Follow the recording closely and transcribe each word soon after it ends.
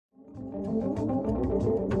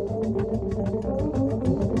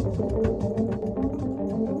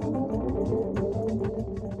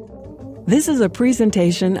This is a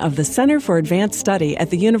presentation of the Center for Advanced Study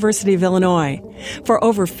at the University of Illinois. For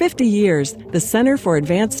over 50 years, the Center for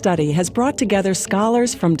Advanced Study has brought together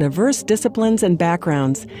scholars from diverse disciplines and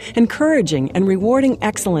backgrounds, encouraging and rewarding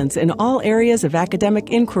excellence in all areas of academic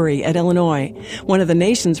inquiry at Illinois, one of the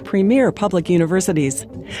nation's premier public universities.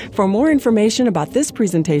 For more information about this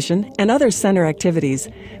presentation and other center activities,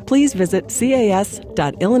 please visit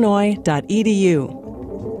cas.illinois.edu.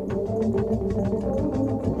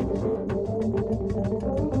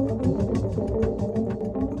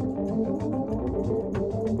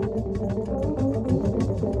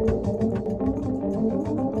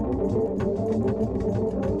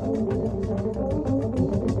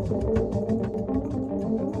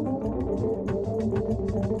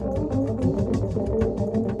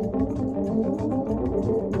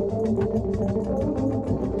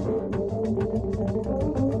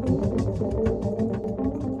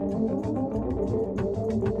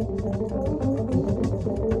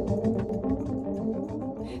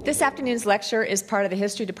 This afternoon's lecture is part of the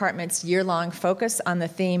History Department's year-long focus on the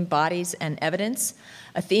theme Bodies and Evidence,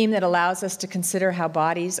 a theme that allows us to consider how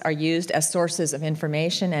bodies are used as sources of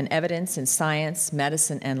information and evidence in science,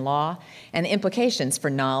 medicine, and law, and the implications for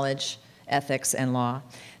knowledge, ethics, and law.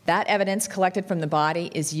 That evidence collected from the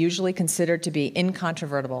body is usually considered to be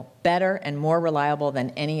incontrovertible, better and more reliable than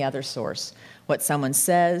any other source, what someone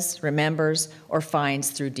says, remembers, or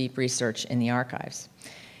finds through deep research in the archives.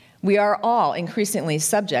 We are all increasingly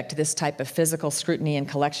subject to this type of physical scrutiny and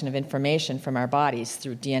collection of information from our bodies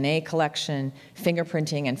through DNA collection,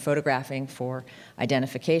 fingerprinting, and photographing for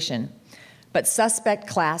identification. But suspect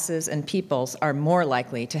classes and peoples are more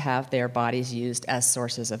likely to have their bodies used as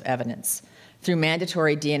sources of evidence through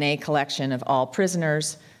mandatory DNA collection of all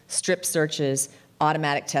prisoners, strip searches,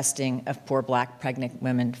 automatic testing of poor black pregnant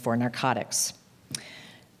women for narcotics.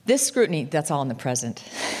 This scrutiny, that's all in the present.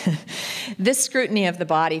 This scrutiny of the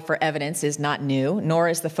body for evidence is not new, nor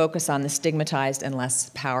is the focus on the stigmatized and less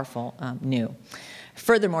powerful new.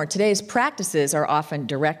 Furthermore, today's practices are often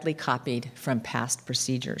directly copied from past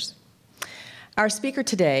procedures. Our speaker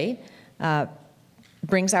today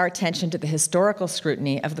brings our attention to the historical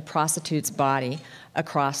scrutiny of the prostitute's body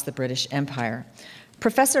across the British Empire.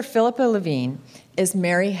 Professor Philippa Levine is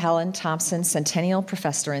Mary Helen Thompson Centennial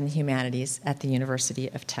Professor in the Humanities at the University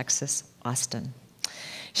of Texas, Austin.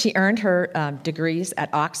 She earned her degrees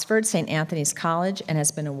at Oxford St. Anthony's College and has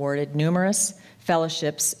been awarded numerous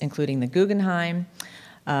fellowships, including the Guggenheim,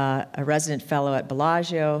 a resident fellow at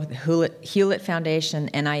Bellagio, the Hewlett Foundation,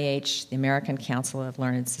 NIH, the American Council of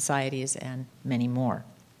Learned Societies, and many more.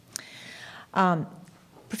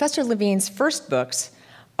 Professor Levine's first books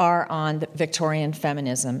are on the Victorian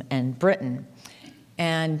feminism and Britain.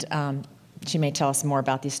 And she may tell us more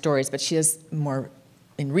about these stories, but she has more,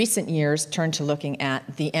 in recent years, turned to looking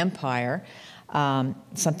at the empire,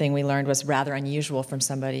 something we learned was rather unusual from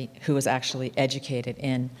somebody who was actually educated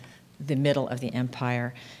in the middle of the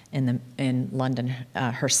empire in London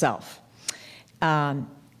herself.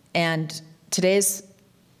 And today's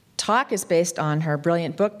talk is based on her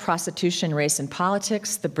brilliant book, Prostitution, Race and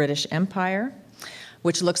Politics, The British Empire,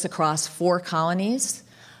 which looks across 4 colonies,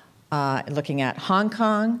 looking at Hong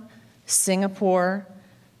Kong, Singapore,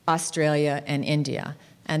 Australia, and India.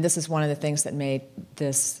 And this is one of the things that made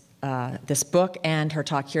this book and her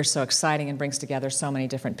talk here so exciting and brings together so many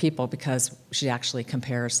different people, because she actually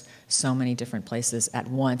compares so many different places at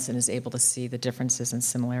once and is able to see the differences and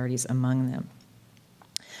similarities among them.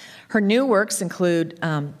 Her new works include,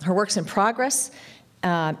 her works in progress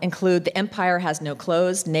include The Empire Has No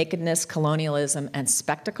Clothes, Nakedness, Colonialism, and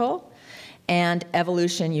Spectacle, and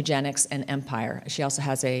Evolution, Eugenics, and Empire. She also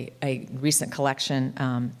has a recent collection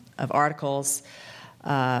of articles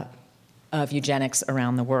of eugenics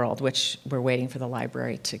around the world, which we're waiting for the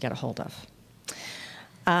library to get a hold of.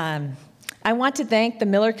 I want to thank the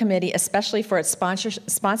Miller Committee especially for its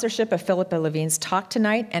sponsorship of Philippa Levine's talk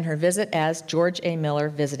tonight and her visit as George A. Miller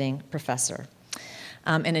Visiting Professor.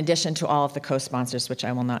 In addition to all of the co-sponsors, which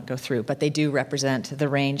I will not go through, but they do represent the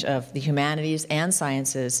range of the humanities and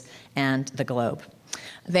sciences and the globe.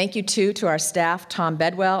 Thank you, too, to our staff, Tom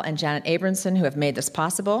Bedwell and Janet Abramson, who have made this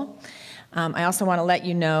possible. I also want to let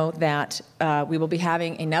you know that we will be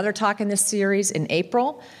having another talk in this series in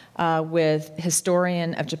April with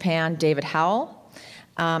historian of Japan, David Howell.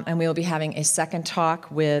 And we will be having a second talk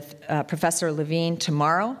with Professor Levine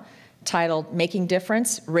tomorrow, titled Making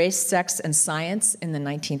Difference, Race, Sex, and Science in the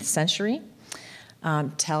 19th Century.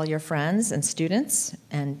 Tell your friends and students,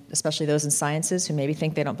 and especially those in sciences who maybe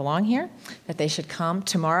think they don't belong here, that they should come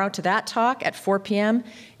tomorrow to that talk at 4 p.m.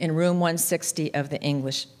 in room 160 of the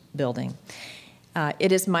English building.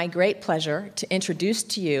 It is my great pleasure to introduce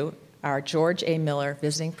to you our George A. Miller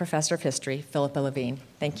Visiting Professor of History, Philippa Levine.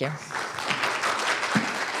 Thank you.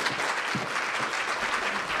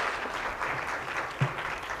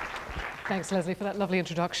 Thanks, Leslie, for that lovely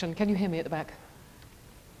introduction. Can you hear me at the back?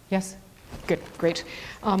 Yes? Good, great.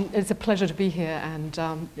 It's a pleasure to be here,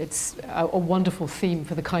 and it's a wonderful theme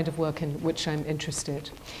for the kind of work in which I'm interested.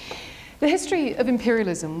 The history of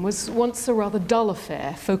imperialism was once a rather dull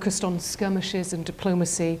affair, focused on skirmishes and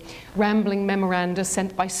diplomacy, rambling memoranda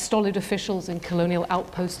sent by stolid officials in colonial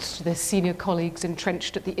outposts to their senior colleagues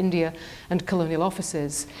entrenched at the India and colonial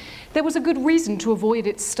offices. There was a good reason to avoid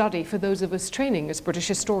its study for those of us training as British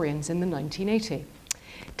historians in the 1980s.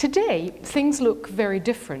 Today, things look very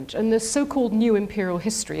different, and the so-called new imperial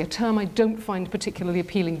history, a term I don't find particularly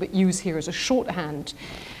appealing but use here as a shorthand,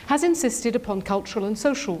 has insisted upon cultural and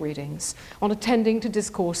social readings, on attending to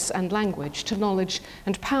discourse and language, to knowledge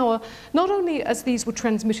and power, not only as these were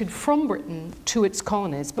transmitted from Britain to its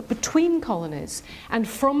colonies, but between colonies and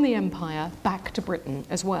from the empire back to Britain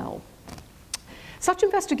as well. Such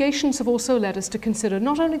investigations have also led us to consider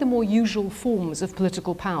not only the more usual forms of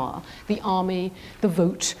political power, the army, the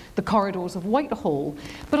vote, the corridors of Whitehall,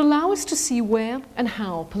 but allow us to see where and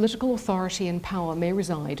how political authority and power may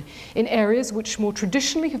reside in areas which more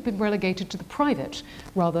traditionally have been relegated to the private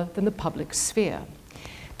rather than the public sphere.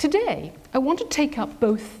 Today, I want to take up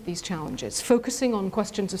both these challenges, focusing on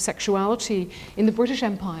questions of sexuality in the British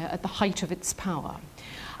Empire at the height of its power.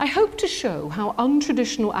 I hope to show how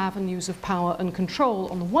untraditional avenues of power and control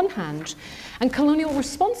on the one hand, and colonial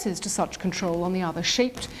responses to such control on the other,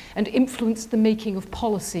 shaped and influenced the making of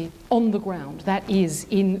policy on the ground, that is,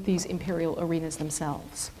 in these imperial arenas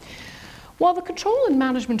themselves. While the control and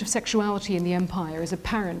management of sexuality in the empire is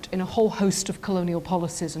apparent in a whole host of colonial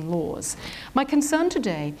policies and laws, my concern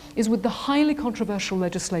today is with the highly controversial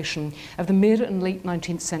legislation of the mid and late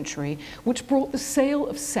 19th century, which brought the sale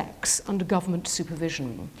of sex under government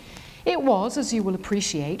supervision. It was, as you will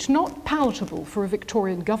appreciate, not palatable for a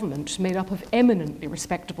Victorian government made up of eminently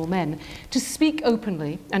respectable men to speak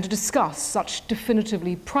openly and to discuss such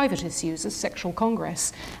definitively private issues as sexual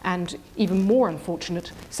congress and, even more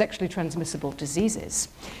unfortunate, sexually transmissible diseases.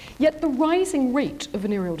 Yet the rising rate of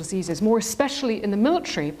venereal diseases, more especially in the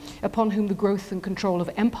military, upon whom the growth and control of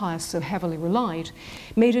empires so heavily relied,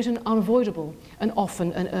 made it an unavoidable and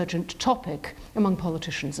often an urgent topic among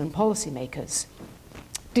politicians and policymakers.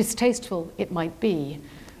 Distasteful it might be,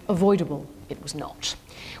 avoidable it was not.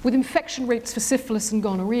 With infection rates for syphilis and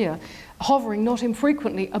gonorrhea hovering not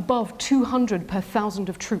infrequently above 200 per 1,000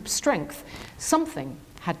 of troop strength, something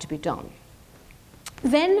had to be done.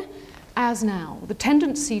 Then, as now, the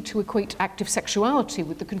tendency to equate active sexuality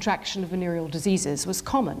with the contraction of venereal diseases was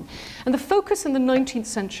common, and the focus in the 19th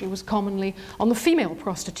century was commonly on the female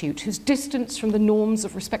prostitute, whose distance from the norms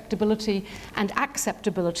of respectability and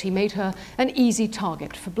acceptability made her an easy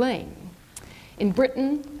target for blame. In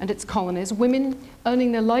Britain and its colonies, women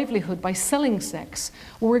earning their livelihood by selling sex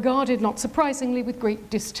were regarded, not surprisingly, with great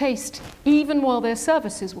distaste, even while their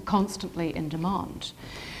services were constantly in demand.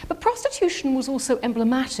 But prostitution was also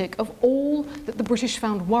emblematic of all that the British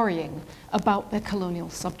found worrying about their colonial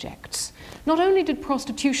subjects. Not only did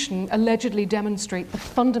prostitution allegedly demonstrate the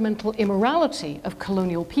fundamental immorality of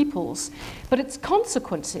colonial peoples, but its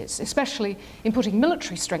consequences, especially in putting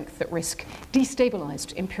military strength at risk,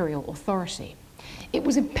 destabilized imperial authority. It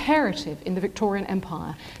was imperative in the Victorian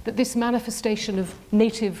Empire that this manifestation of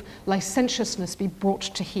native licentiousness be brought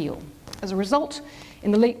to heel. As a result,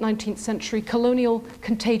 in the late 19th century, colonial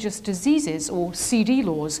contagious diseases, or CD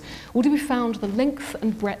laws, were to be found the length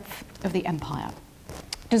and breadth of the empire.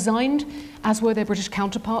 Designed, as were their British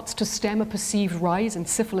counterparts, to stem a perceived rise in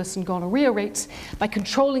syphilis and gonorrhea rates by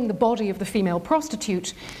controlling the body of the female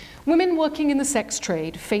prostitute, women working in the sex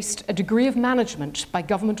trade faced a degree of management by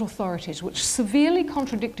government authorities which severely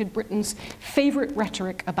contradicted Britain's favourite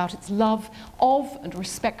rhetoric about its love of and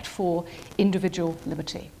respect for individual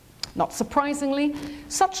liberty. Not surprisingly,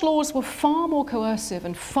 such laws were far more coercive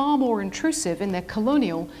and far more intrusive in their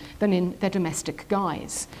colonial than in their domestic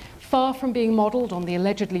guise. Far from being modelled on the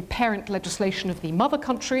allegedly parent legislation of the mother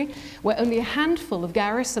country, where only a handful of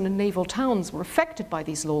garrison and naval towns were affected by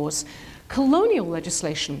these laws, colonial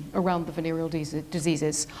legislation around the venereal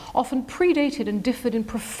diseases often predated and differed in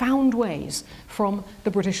profound ways from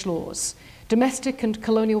the British laws. Domestic and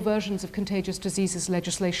colonial versions of contagious diseases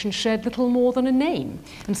legislation shared little more than a name,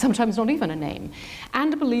 and sometimes not even a name,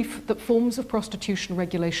 and a belief that forms of prostitution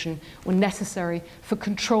regulation were necessary for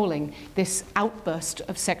controlling this outburst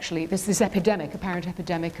of this epidemic, apparent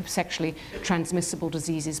epidemic of sexually transmissible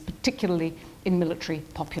diseases, particularly in military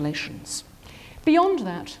populations. Beyond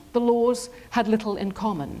that, the laws had little in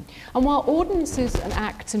common. And while ordinances and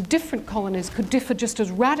acts in different colonies could differ just as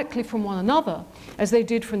radically from one another as they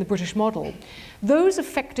did from the British model, those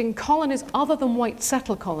affecting colonies other than white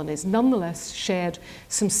settled colonies nonetheless shared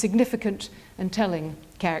some significant and telling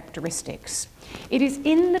characteristics. It is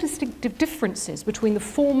in the distinctive differences between the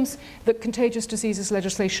forms that contagious diseases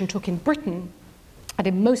legislation took in Britain and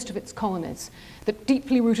in most of its colonies that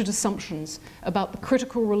deeply rooted assumptions about the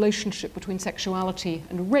critical relationship between sexuality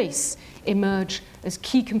and race emerge as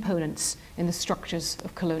key components in the structures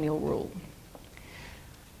of colonial rule.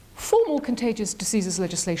 Formal contagious diseases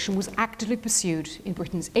legislation was actively pursued in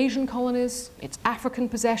Britain's Asian colonies, its African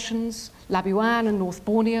possessions, Labuan and North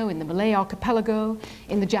Borneo, in the Malay archipelago,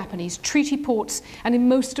 in the Japanese treaty ports, and in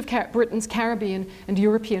most of Britain's Caribbean and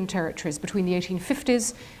European territories between the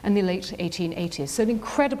 1850s and the late 1880s. So an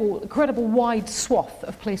incredible wide swath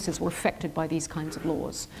of places were affected by these kinds of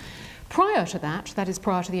laws. Prior to that is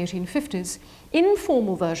prior to the 1850s,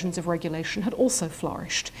 informal versions of regulation had also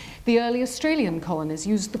flourished. The early Australian colonies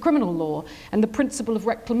used the criminal law and the principle of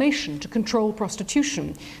reclamation to control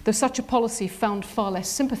prostitution, though such a policy found far less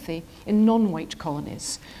sympathy in non-white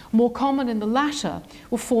colonies. More common in the latter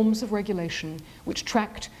were forms of regulation which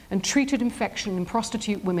tracked and treated infection in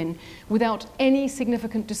prostitute women without any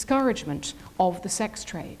significant discouragement of the sex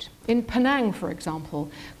trade. In Penang, for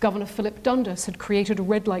example, Governor Philip Dundas had created a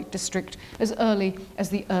red light district as early as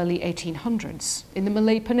the early 1800s. In the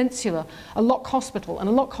Malay Peninsula, a lock hospital, and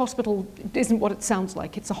a lock hospital isn't what it sounds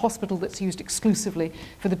like, it's a hospital that's used exclusively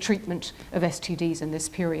for the treatment of STDs in this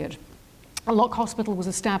period. A lock hospital was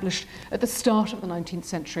established at the start of the 19th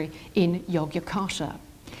century in Yogyakarta.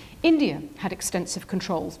 India had extensive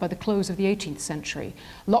controls by the close of the 18th century.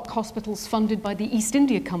 Lock hospitals funded by the East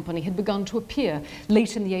India Company had begun to appear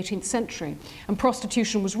late in the 18th century, and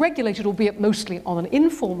prostitution was regulated, albeit mostly on an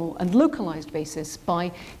informal and localized basis,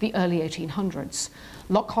 by the early 1800s.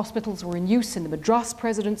 Lock hospitals were in use in the Madras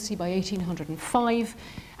Presidency by 1805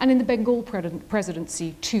 and in the Bengal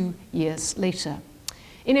Presidency 2 years later.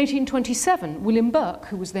 In 1827, William Burke,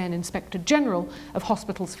 who was then Inspector General of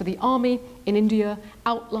Hospitals for the Army in India,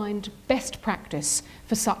 outlined best practice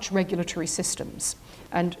for such regulatory systems.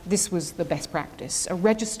 And this was the best practice: a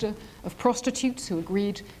register of prostitutes who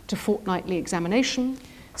agreed to fortnightly examination,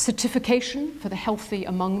 certification for the healthy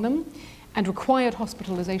among them, and required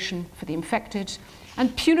hospitalization for the infected,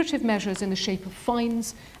 and punitive measures in the shape of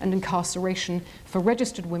fines and incarceration for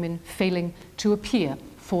registered women failing to appear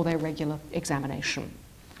for their regular examination.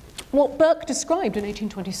 What Burke described in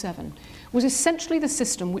 1827 was essentially the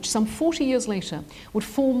system which some 40 years later would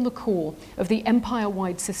form the core of the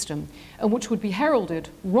empire-wide system, and which would be heralded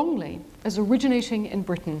wrongly as originating in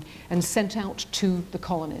Britain and sent out to the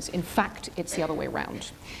colonies. In fact, it's the other way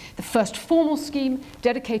around. The first formal scheme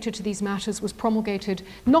dedicated to these matters was promulgated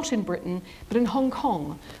not in Britain, but in Hong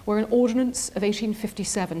Kong, where an ordinance of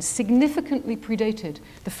 1857 significantly predated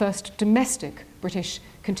the first domestic British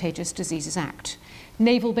Contagious Diseases Act.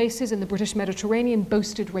 Naval bases in the British Mediterranean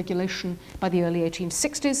boasted regulation by the early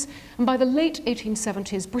 1860s, and by the late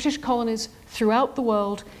 1870s, British colonies throughout the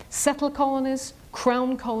world, settled colonies,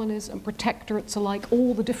 crown colonies, and protectorates alike,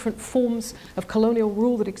 all the different forms of colonial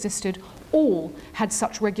rule that existed, all had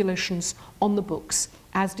such regulations on the books,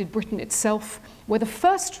 as did Britain itself, where the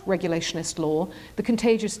first regulationist law, the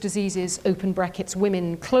Contagious Diseases, open brackets,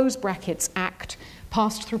 Women, close brackets Act,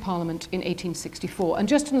 passed through Parliament in 1864. And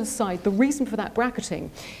just an aside, the reason for that bracketing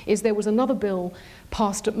is there was another bill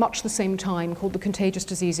passed at much the same time called the Contagious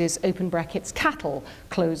Diseases, open brackets, Cattle,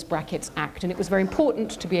 close brackets Act. And it was very important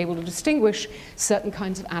to be able to distinguish certain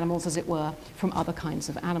kinds of animals, as it were, from other kinds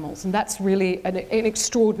of animals. And that's really an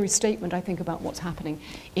extraordinary statement, I think, about what's happening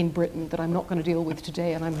in Britain that I'm not going to deal with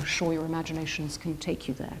today, and I'm sure your imaginations can take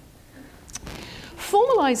you there.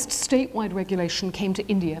 Formalized statewide regulation came to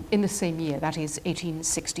India in the same year, that is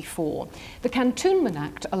 1864. The Cantonment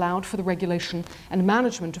Act allowed for the regulation and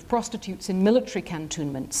management of prostitutes in military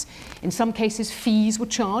cantonments. In some cases, fees were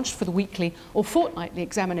charged for the weekly or fortnightly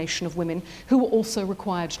examination of women who were also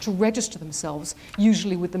required to register themselves,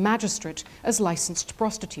 usually with the magistrate, as licensed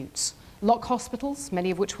prostitutes. Lock hospitals,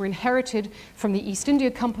 many of which were inherited from the East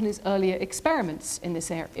India Company's earlier experiments in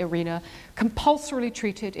this arena, compulsorily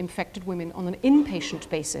treated infected women on an inpatient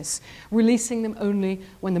basis, releasing them only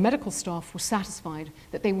when the medical staff were satisfied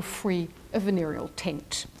that they were free of venereal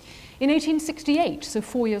taint. In 1868, so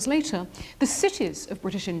 4 years later, the cities of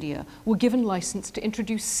British India were given license to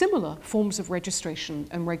introduce similar forms of registration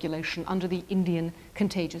and regulation under the Indian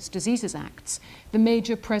Contagious Diseases Acts. The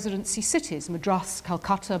major presidency cities, Madras,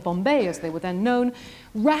 Calcutta, Bombay, as they were then known,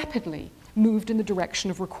 rapidly moved in the direction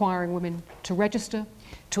of requiring women to register,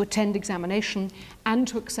 to attend examination, and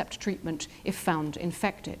to accept treatment if found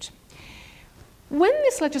infected. When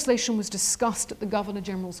this legislation was discussed at the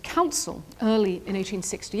Governor-General's Council early in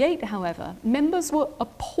 1868, however, members were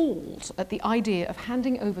appalled at the idea of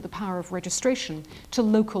handing over the power of registration to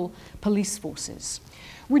local police forces.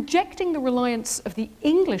 Rejecting the reliance of the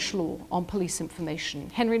English law on police information,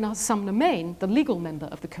 Henry Sumner Maine, the legal member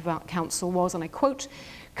of the council, was, and I quote,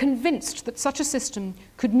 "convinced that such a system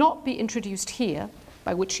could not be introduced here,"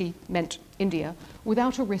 by which he meant India,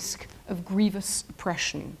 "without a risk of grievous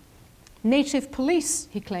oppression. Native police,"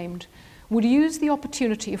 he claimed, "would use the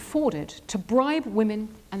opportunity afforded to bribe women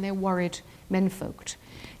and their worried menfolk."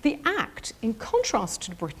 The Act, in contrast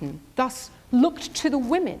to Britain, thus looked to the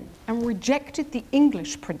women and rejected the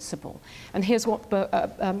English principle. And here's what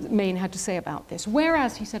Maine had to say about this.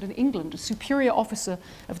 Whereas, he said, in England, a superior officer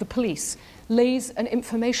of the police lays an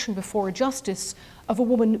information before a justice of a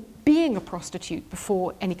woman being a prostitute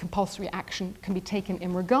before any compulsory action can be taken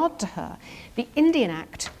in regard to her, the Indian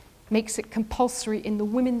Act makes it compulsory in the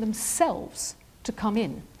women themselves to come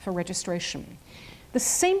in for registration. The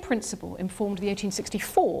same principle informed the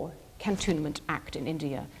 1864 Cantonment Act in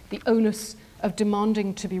India. The onus of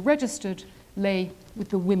demanding to be registered lay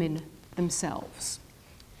with the women themselves.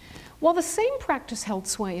 While the same practice held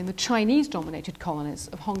sway in the Chinese-dominated colonies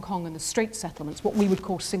of Hong Kong and the Straits Settlements, what we would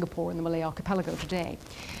call Singapore and the Malay Archipelago today,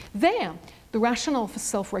 there the rationale for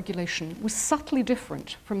self-regulation was subtly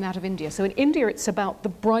different from that of India. So in India, it's about the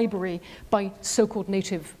bribery by so-called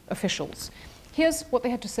native officials. Here's what they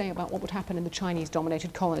had to say about what would happen in the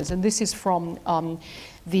Chinese-dominated colonies, and this is from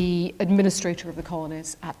the administrator of the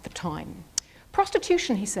colonies at the time.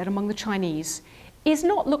 Prostitution, he said, among the Chinese is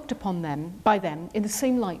not looked upon by them in the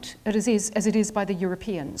same light as it is by the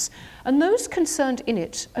Europeans, and those concerned in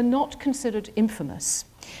it are not considered infamous.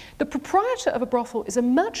 The proprietor of a brothel is a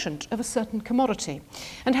merchant of a certain commodity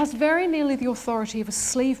and has very nearly the authority of a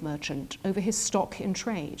slave merchant over his stock in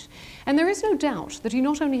trade. And there is no doubt that he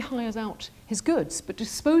not only hires out his goods, but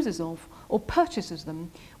disposes of or purchases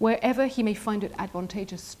them wherever he may find it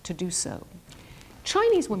advantageous to do so.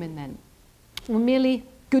 Chinese women, then, were merely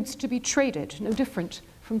goods to be traded, no different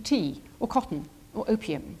from tea or cotton or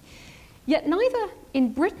opium. Yet neither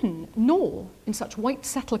in Britain nor in such white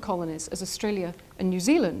settler colonies as Australia and New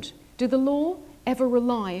Zealand did the law ever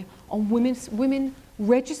rely on women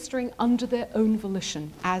registering under their own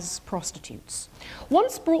volition as prostitutes.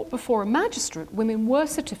 Once brought before a magistrate, women were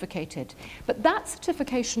certificated, but that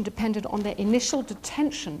certification depended on their initial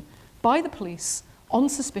detention by the police on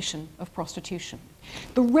suspicion of prostitution.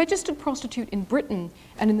 The registered prostitute in Britain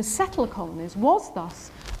and in the settler colonies was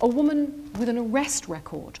thus a woman with an arrest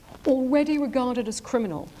record, already regarded as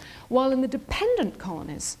criminal, while in the dependent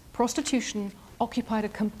colonies, prostitution occupied a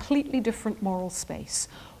completely different moral space.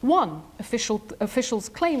 One, officials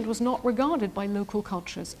claimed, was not regarded by local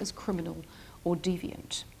cultures as criminal or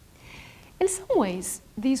deviant. In some ways,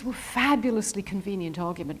 these were fabulously convenient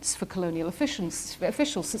arguments for colonial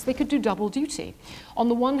officials since they could do double duty. On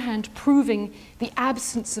the one hand, proving the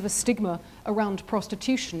absence of a stigma around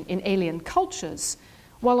prostitution in alien cultures,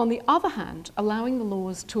 while on the other hand, allowing the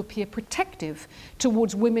laws to appear protective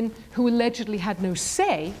towards women who allegedly had no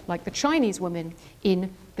say, like the Chinese women,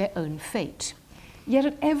 in their own fate. Yet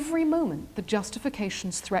at every moment, the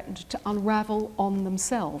justifications threatened to unravel on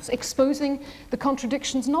themselves, exposing the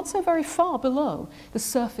contradictions not so very far below the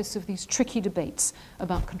surface of these tricky debates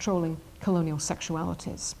about controlling colonial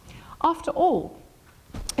sexualities. After all,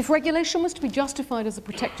 if regulation was to be justified as a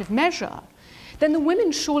protective measure, then the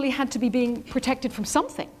women surely had to be being protected from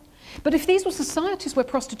something. But if these were societies where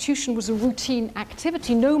prostitution was a routine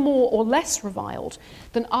activity, no more or less reviled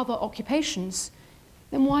than other occupations,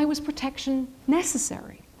 then why was protection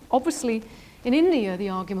necessary? Obviously, in India, the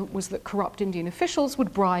argument was that corrupt Indian officials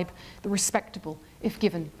would bribe the respectable if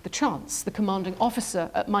given the chance. The commanding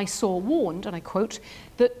officer at Mysore warned, and I quote,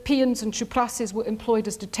 that peons and chuprasis were employed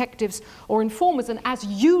as detectives or informers, and as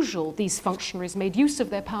usual, these functionaries made use of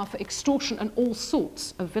their power for extortion and all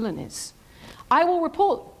sorts of villainies. I will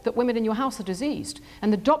report that women in your house are diseased,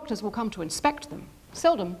 and the doctors will come to inspect them.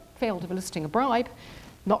 Seldom failed of eliciting a bribe,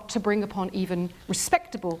 not to bring upon even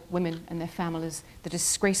respectable women and their families the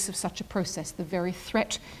disgrace of such a process. The very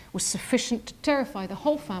threat was sufficient to terrify the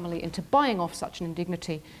whole family into buying off such an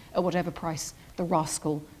indignity at whatever price the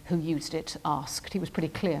rascal who used it asked. He was pretty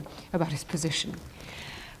clear about his position.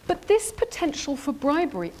 But this potential for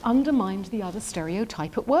bribery undermined the other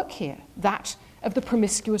stereotype at work here, that of the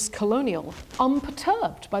promiscuous colonial,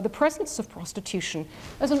 unperturbed by the presence of prostitution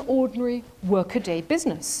as an ordinary workaday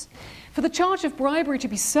business. For the charge of bribery to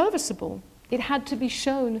be serviceable, it had to be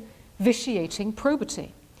shown vitiating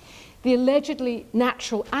probity. The allegedly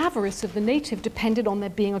natural avarice of the native depended on there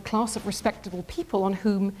being a class of respectable people on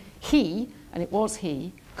whom he, and it was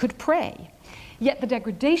he, could prey. Yet the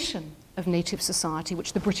degradation of native society,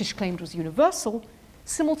 which the British claimed was universal,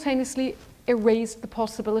 simultaneously erased the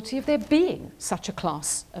possibility of there being such a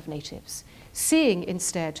class of natives, seeing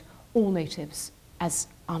instead all natives as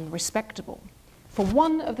unrespectable. For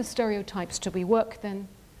one of the stereotypes to be worked, then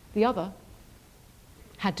the other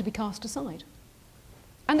had to be cast aside.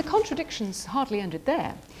 And the contradictions hardly ended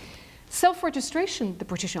there. Self-registration, the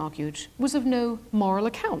British argued, was of no moral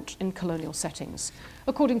account in colonial settings.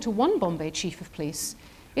 According to one Bombay chief of police,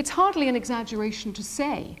 it's hardly an exaggeration to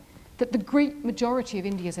say that the great majority of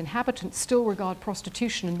India's inhabitants still regard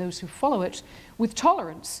prostitution and those who follow it with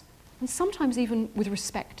tolerance, and sometimes even with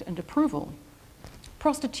respect and approval.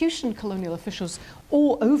 Prostitution, colonial officials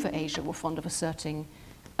all over Asia were fond of asserting,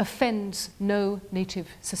 offends no native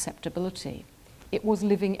susceptibility. It was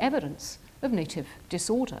living evidence of native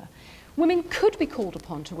disorder. Women could be called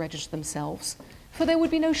upon to register themselves, for there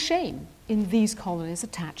would be no shame in these colonies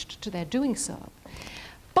attached to their doing so.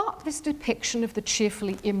 But this depiction of the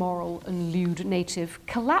cheerfully immoral and lewd native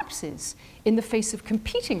collapses in the face of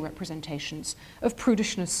competing representations of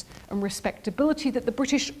prudishness and respectability that the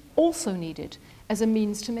British also needed as a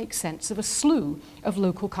means to make sense of a slew of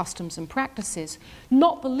local customs and practices,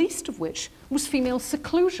 not the least of which was female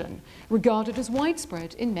seclusion, regarded as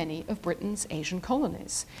widespread in many of Britain's Asian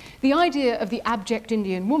colonies. The idea of the abject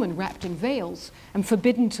Indian woman wrapped in veils and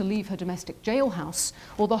forbidden to leave her domestic jailhouse,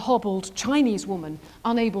 or the hobbled Chinese woman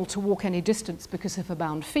unable to walk any distance because of her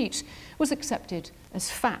bound feet, was accepted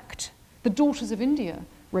as fact. The daughters of India,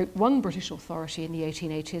 wrote one British authority in the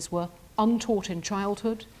 1880s, were untaught in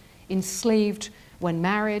childhood, enslaved when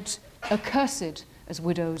married, accursed as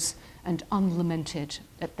widows, and unlamented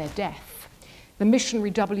at their death. The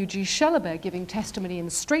missionary W.G. Schelleberg, giving testimony in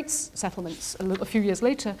the Straits settlements a few years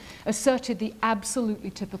later, asserted the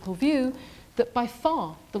absolutely typical view that by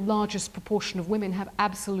far the largest proportion of women have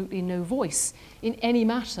absolutely no voice in any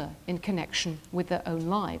matter in connection with their own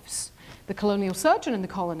lives. The colonial surgeon in the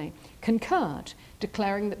colony concurred,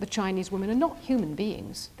 declaring that the Chinese women are not human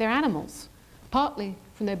beings, they're animals, partly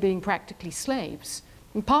from their being practically slaves,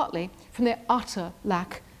 and partly from their utter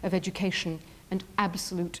lack of education and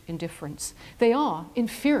absolute indifference. They are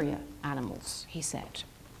inferior animals, he said.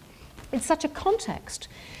 In such a context,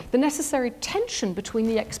 the necessary tension between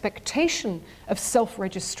the expectation of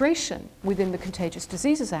self-registration within the Contagious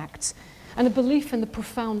Diseases Acts and a belief in the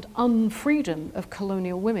profound unfreedom of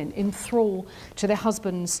colonial women in thrall to their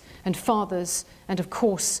husbands and fathers and, of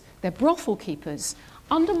course, their brothel keepers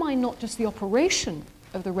undermine not just the operation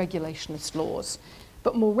of the regulationist laws,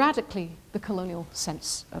 but more radically the colonial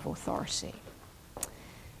sense of authority.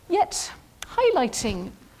 Yet,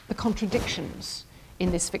 highlighting the contradictions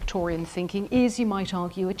in this Victorian thinking is, you might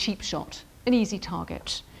argue, a cheap shot, an easy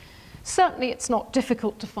target. Certainly it's not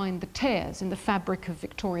difficult to find the tears in the fabric of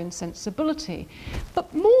Victorian sensibility,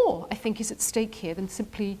 but more, I think, is at stake here than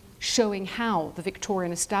simply showing how the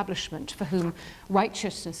Victorian establishment, for whom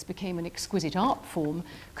righteousness became an exquisite art form,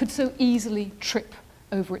 could so easily trip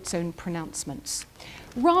over its own pronouncements.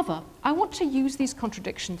 Rather, I want to use these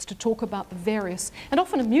contradictions to talk about the various and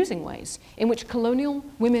often amusing ways in which colonial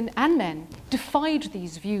women and men defied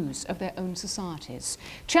these views of their own societies,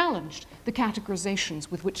 challenged the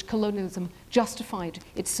categorizations with which colonialism justified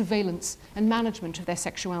its surveillance and management of their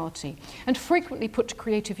sexuality, and frequently put to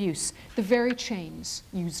creative use the very chains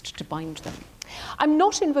used to bind them. I'm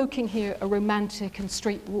not invoking here a romantic and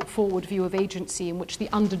straightforward view of agency in which the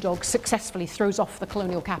underdog successfully throws off the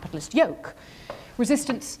colonial capitalist yoke.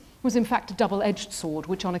 Resistance was in fact a double-edged sword,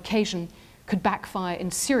 which on occasion could backfire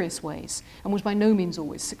in serious ways and was by no means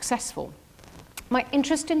always successful. My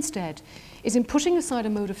interest instead is in putting aside a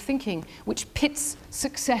mode of thinking which pits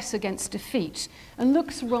success against defeat and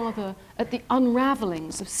looks rather at the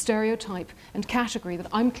unravelings of stereotype and category that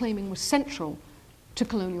I'm claiming was central to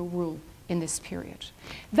colonial rule in this period.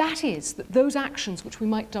 That is, that those actions which we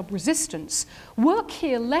might dub resistance work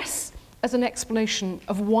here less as an explanation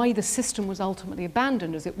of why the system was ultimately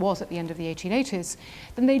abandoned, as it was at the end of the 1880s,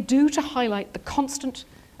 than they do to highlight the constant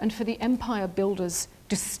and, for the empire builders,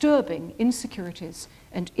 disturbing insecurities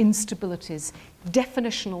and instabilities,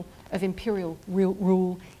 definitional of imperial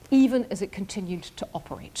rule, even as it continued to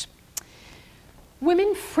operate.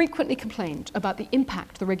 Women frequently complained about the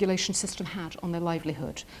impact the regulation system had on their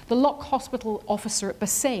livelihood. The Lock Hospital officer at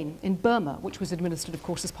Bassein in Burma, which was administered, of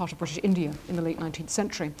course, as part of British India in the late 19th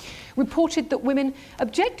century, reported that women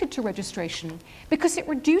objected to registration because it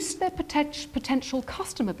reduced their potential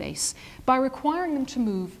customer base by requiring them to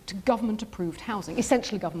move to government-approved housing,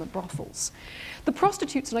 essentially government brothels. The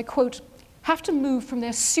prostitutes, and I quote, have to move from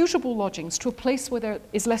their suitable lodgings to a place where there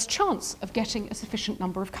is less chance of getting a sufficient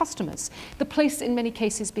number of customers, the place in many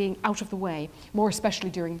cases being out of the way, more especially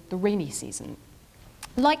during the rainy season.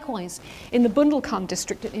 Likewise, in the Bundelkhand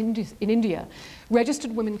district in India,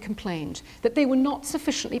 registered women complained that they were not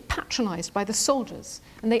sufficiently patronized by the soldiers,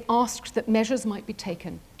 and they asked that measures might be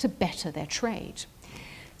taken to better their trade.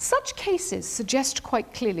 Such cases suggest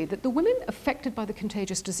quite clearly that the women affected by the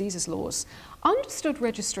Contagious Diseases laws understood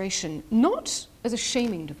registration not as a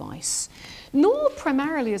shaming device, nor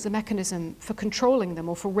primarily as a mechanism for controlling them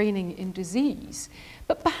or for reigning in disease,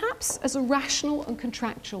 but perhaps as a rational and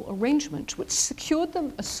contractual arrangement which secured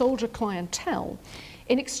them a soldier clientele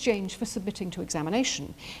in exchange for submitting to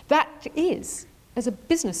examination. That is, as a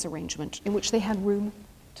business arrangement in which they had room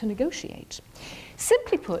to negotiate.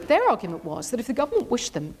 Simply put, their argument was that if the government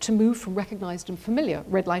wished them to move from recognised and familiar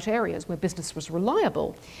red light areas where business was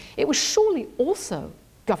reliable, it was surely also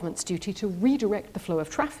government's duty to redirect the flow of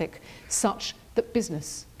traffic such that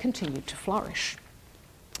business continued to flourish.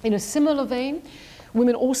 In a similar vein,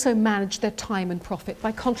 women also managed their time and profit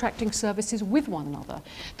by contracting services with one another.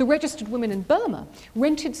 The registered women in Burma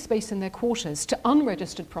rented space in their quarters to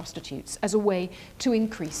unregistered prostitutes as a way to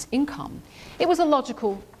increase income. It was a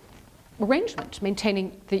logical arrangement,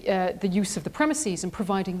 maintaining the use of the premises and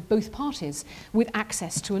providing both parties with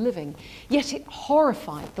access to a living. Yet it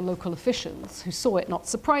horrified the local officials, who saw it, not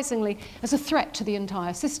surprisingly, as a threat to the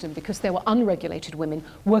entire system because there were unregulated women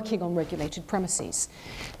working on regulated premises.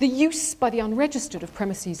 The use by the unregistered of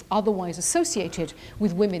premises otherwise associated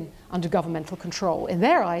with women under governmental control, in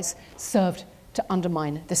their eyes, served to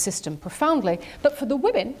undermine the system profoundly. But for the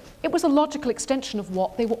women, it was a logical extension of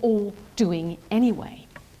what they were all doing anyway.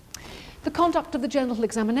 The conduct of the genital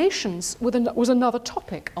examinations was another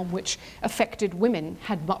topic on which affected women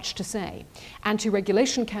had much to say.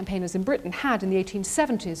 Anti-regulation campaigners in Britain had, in the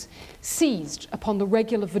 1870s, seized upon the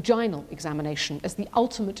regular vaginal examination as the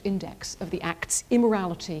ultimate index of the act's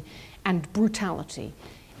immorality and brutality.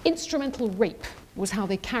 Instrumental rape was how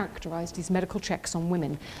they characterized these medical checks on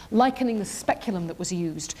women, likening the speculum that was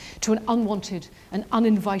used to an unwanted and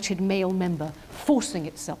uninvited male member forcing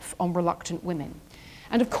itself on reluctant women.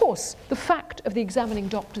 And of course, the fact of the examining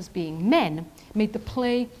doctors being men made the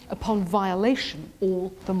play upon violation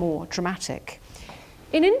all the more dramatic.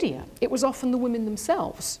 In India, it was often the women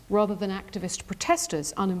themselves, rather than activist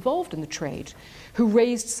protesters uninvolved in the trade, who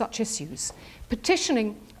raised such issues,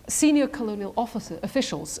 petitioning senior colonial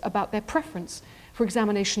officials about their preference for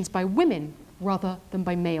examinations by women rather than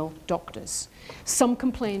by male doctors. Some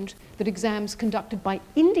complained that exams conducted by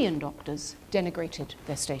Indian doctors denigrated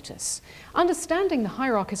their status. Understanding the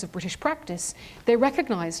hierarchies of British practice, they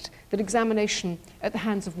recognized that examination at the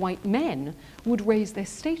hands of white men would raise their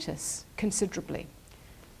status considerably.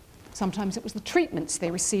 Sometimes it was the treatments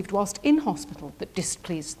they received whilst in hospital that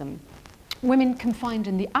displeased them. Women confined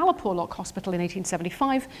in the Alipore Lock Hospital in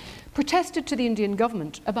 1875 protested to the Indian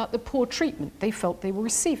government about the poor treatment they felt they were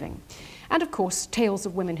receiving. And of course, tales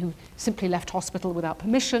of women who simply left hospital without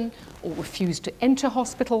permission or refused to enter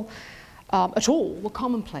hospital at all were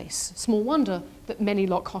commonplace. Small wonder that many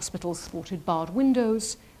lock hospitals sported barred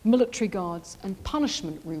windows, military guards, and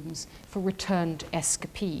punishment rooms for returned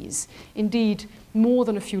escapees. Indeed, more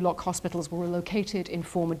than a few lock hospitals were located in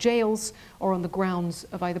former jails or on the grounds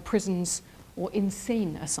of either prisons or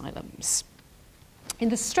insane asylums. In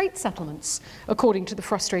the Strait settlements, according to the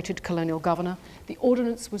frustrated colonial governor, the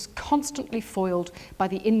ordinance was constantly foiled by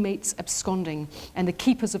the inmates absconding and the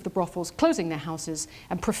keepers of the brothels closing their houses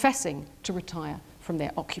and professing to retire from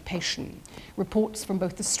their occupation. Reports from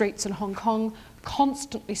both the Straits and Hong Kong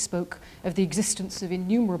constantly spoke of the existence of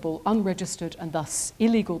innumerable unregistered and thus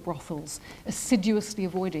illegal brothels, assiduously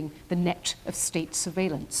avoiding the net of state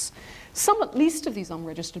surveillance. Some, at least, of these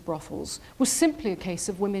unregistered brothels was simply a case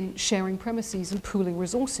of women sharing premises and pooling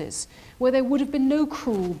resources, where there would have been no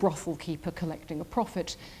cruel brothel keeper collecting a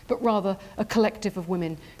profit, but rather a collective of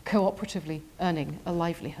women cooperatively earning a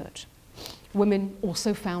livelihood. Women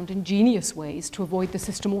also found ingenious ways to avoid the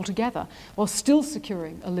system altogether, while still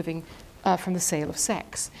securing a living from the sale of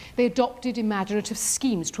sex. They adopted imaginative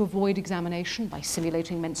schemes to avoid examination by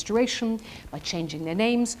simulating menstruation, by changing their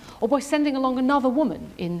names, or by sending along another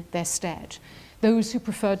woman in their stead. Those who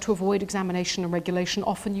preferred to avoid examination and regulation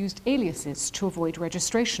often used aliases to avoid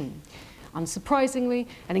registration. Unsurprisingly,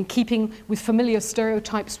 and in keeping with familiar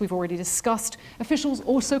stereotypes we've already discussed, officials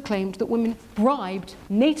also claimed that women bribed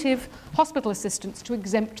native hospital assistants to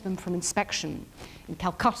exempt them from inspection. In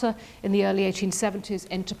Calcutta, in the early 1870s,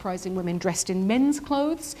 enterprising women dressed in men's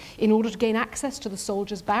clothes in order to gain access to the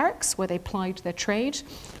soldiers' barracks where they plied their trade.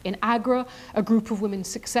 In Agra, a group of women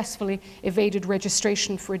successfully evaded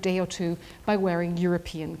registration for a day or two by wearing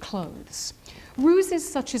European clothes. Ruses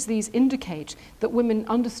such as these indicate that women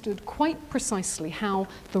understood quite precisely how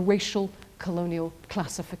the racial colonial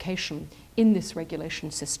classification in this regulation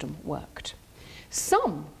system worked.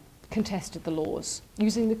 Some contested the laws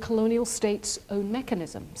using the colonial state's own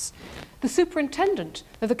mechanisms. The superintendent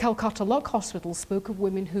of the Calcutta Lock Hospital spoke of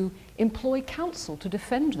women who employ counsel to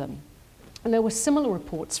defend them. And there were similar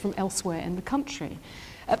reports from elsewhere in the country.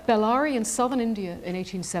 At Bellary in southern India in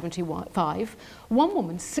 1875, one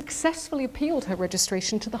woman successfully appealed her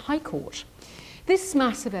registration to the High Court. This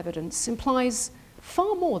massive evidence implies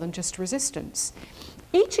far more than just resistance.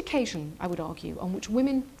 Each occasion, I would argue, on which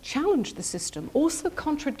women challenged the system also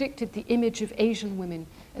contradicted the image of Asian women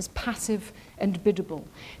as passive and biddable.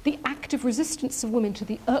 The active resistance of women to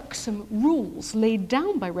the irksome rules laid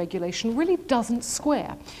down by regulation really doesn't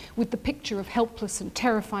square with the picture of helpless and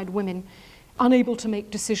terrified women unable to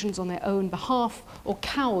make decisions on their own behalf or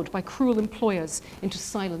cowed by cruel employers into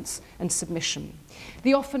silence and submission.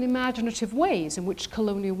 The often imaginative ways in which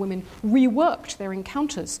colonial women reworked their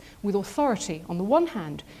encounters with authority on the one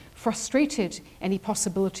hand frustrated any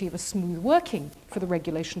possibility of a smooth working for the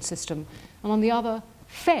regulation system, and on the other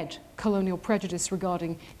fed colonial prejudice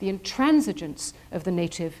regarding the intransigence of the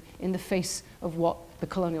native in the face of what the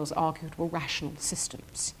colonials argued were rational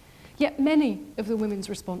systems. Yet many of the women's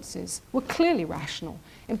responses were clearly rational,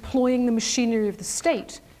 employing the machinery of the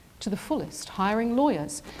state to the fullest, hiring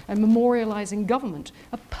lawyers and memorializing government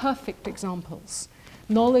are perfect examples.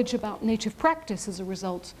 Knowledge about native practice, as a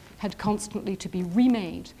result, had constantly to be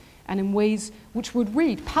remade, and in ways which would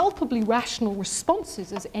read palpably rational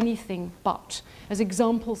responses as anything but, as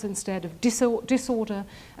examples instead of disorder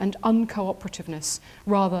and uncooperativeness,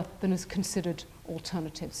 rather than as considered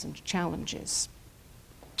alternatives and challenges.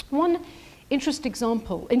 One interesting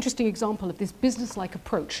example of this business-like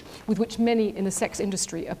approach with which many in the sex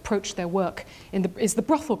industry approach their work is the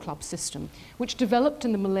brothel club system, which developed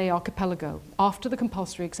in the Malay archipelago after the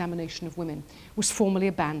compulsory examination of women was formally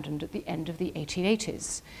abandoned at the end of the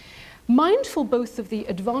 1880s. Mindful both of the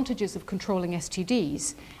advantages of controlling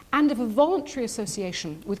STDs and of a voluntary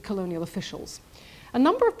association with colonial officials, a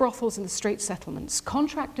number of brothels in the Straits Settlements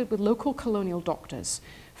contracted with local colonial doctors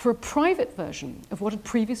for a private version of what had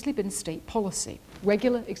previously been state policy,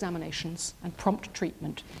 regular examinations and prompt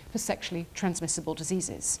treatment for sexually transmissible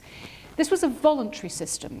diseases. This was a voluntary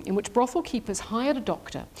system in which brothel keepers hired a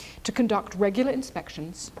doctor to conduct regular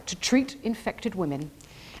inspections, to treat infected women,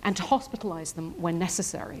 and to hospitalize them when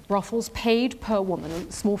necessary. Brothels paid per woman,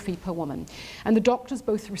 a small fee per woman, and the doctors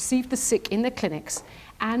both received the sick in their clinics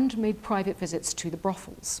and made private visits to the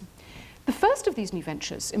brothels. The first of these new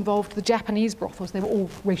ventures involved the Japanese brothels, they were all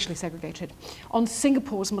racially segregated, on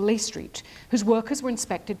Singapore's Malay Street, whose workers were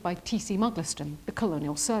inspected by T.C. Mugliston, the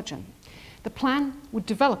colonial surgeon. The plan would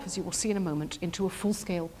develop, as you will see in a moment, into a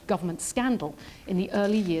full-scale government scandal in the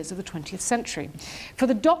early years of the 20th century. For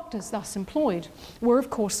the doctors thus employed were, of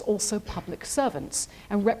course, also public servants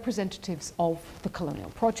and representatives of the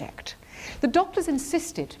colonial project. The doctors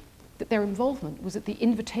insisted that their involvement was at the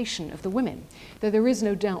invitation of the women, though there is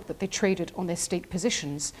no doubt that they traded on their state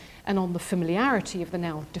positions and on the familiarity of the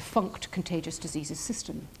now defunct contagious diseases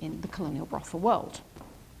system in the colonial brothel world.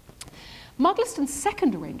 Mugliston's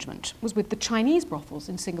second arrangement was with the Chinese brothels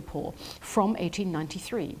in Singapore from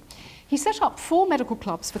 1893. He set up 4 medical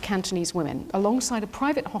clubs for Cantonese women alongside a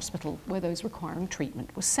private hospital where those requiring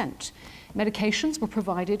treatment were sent. Medications were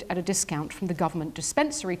provided at a discount from the government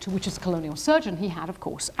dispensary to which, as colonial surgeon, he had, of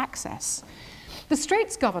course, access. The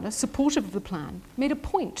Straits governor, supportive of the plan, made a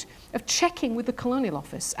point of checking with the Colonial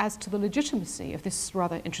Office as to the legitimacy of this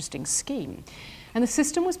rather interesting scheme. And the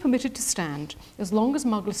system was permitted to stand as long as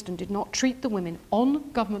Mugliston did not treat the women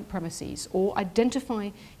on government premises or identify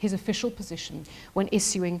his official position when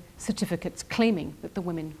issuing certificates claiming that the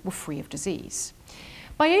women were free of disease.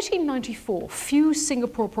 By 1894, few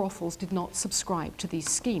Singapore brothels did not subscribe to these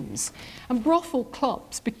schemes, and brothel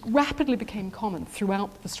clubs rapidly became common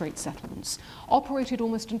throughout the Straits Settlements, operated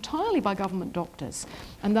almost entirely by government doctors,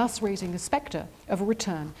 and thus raising the spectre of a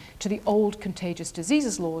return to the old contagious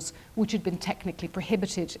diseases laws, which had been technically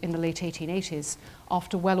prohibited in the late 1880s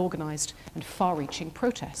after well-organized and far-reaching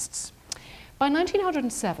protests. By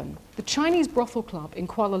 1907, the Chinese brothel club in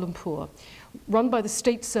Kuala Lumpur, run by the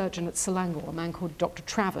state surgeon at Selangor, a man called Dr.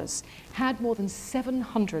 Travers, had more than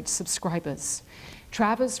 700 subscribers.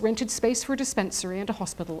 Travers rented space for a dispensary and a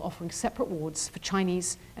hospital offering separate wards for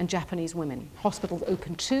Chinese and Japanese women. Hospitals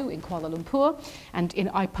opened too in Kuala Lumpur and in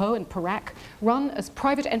Ipoh and Perak, run as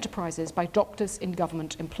private enterprises by doctors in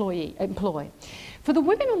government employ. For the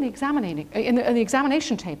women on the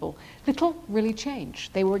examination table, little really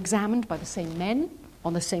changed. They were examined by the same men,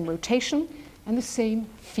 on the same rotation, and the same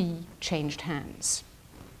fee changed hands.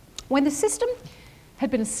 When the system had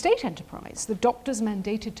been a state enterprise, the doctors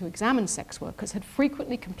mandated to examine sex workers had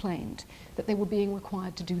frequently complained that they were being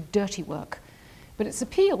required to do dirty work. But its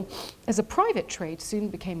appeal as a private trade soon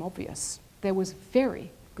became obvious. There was very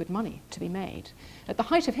good money to be made. At the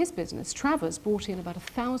height of his business, Travers brought in about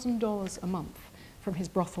 $1,000 a month from his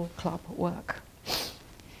brothel club work.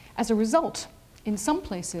 As a result, in some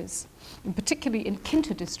places, and particularly in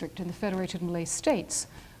Kinta district in the Federated Malay States,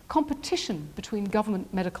 competition between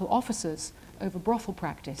government medical officers over brothel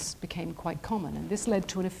practice became quite common, and this led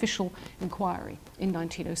to an official inquiry in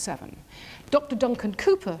 1907. Dr. Duncan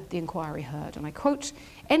Cooper, the inquiry heard, and I quote,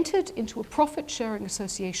 entered into a profit-sharing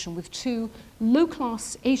association with two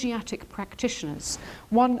low-class Asiatic practitioners,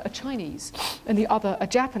 one a Chinese and the other a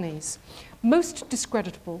Japanese, most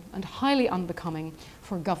discreditable and highly unbecoming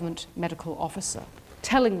for a government medical officer.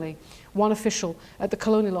 Tellingly, one official at the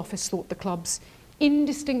colonial office thought the clubs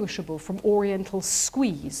indistinguishable from Oriental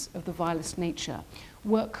squeeze of the vilest nature,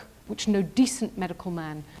 work which no decent medical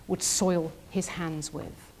man would soil his hands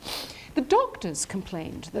with. The doctors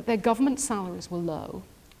complained that their government salaries were low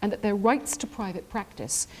and that their rights to private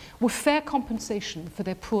practice were fair compensation for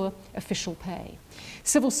their poor official pay.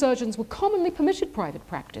 Civil surgeons were commonly permitted private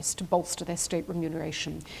practice to bolster their state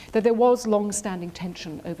remuneration, though there was long-standing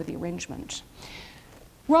tension over the arrangement.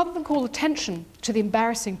 Rather than call attention to the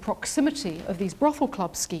embarrassing proximity of these brothel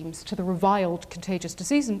club schemes to the reviled contagious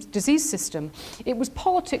disease system, it was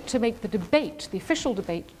politic to make the debate, the official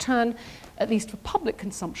debate, turn, at least for public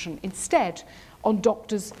consumption, instead on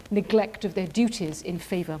doctors' neglect of their duties in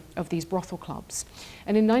favour of these brothel clubs.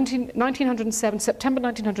 And in September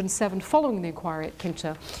 1907, following the inquiry at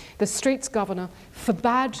Kinta, the Straits Governor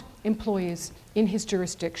forbade employers in his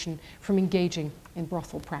jurisdiction from engaging in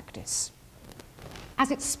brothel practice. As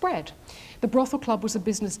it spread, the brothel club was a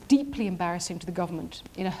business deeply embarrassing to the government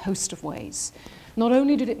in a host of ways. Not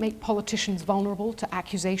only did it make politicians vulnerable to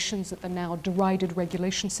accusations that the now derided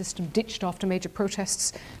regulation system ditched after major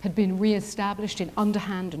protests had been re-established in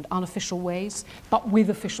underhand and unofficial ways, but with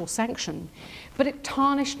official sanction, but it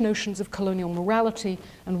tarnished notions of colonial morality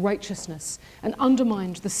and righteousness and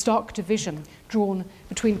undermined the stark division drawn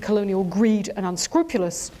between colonial greed and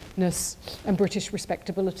unscrupulousness and British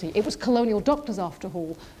respectability. It was colonial doctors, after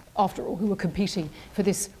all, who were competing for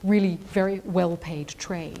this really very well-paid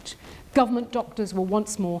trade. Government doctors were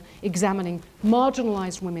once more examining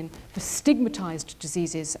marginalized women for stigmatized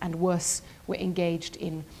diseases, and worse, were engaged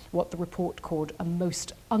in what the report called a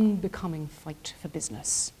most unbecoming fight for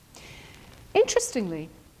business. Interestingly,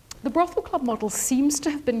 the brothel club model seems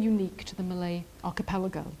to have been unique to the Malay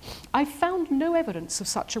archipelago. I found no evidence of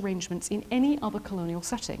such arrangements in any other colonial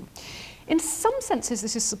setting. In some senses,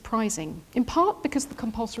 this is surprising, in part because the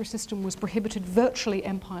compulsory system was prohibited virtually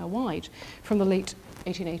empire-wide from the late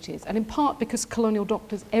 1880s, and in part because colonial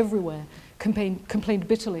doctors everywhere complained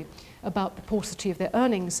bitterly about the paucity of their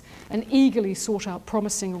earnings and eagerly sought out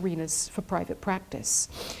promising arenas for private practice.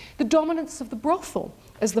 The dominance of the brothel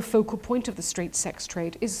as the focal point of the straight sex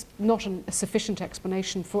trade is not a sufficient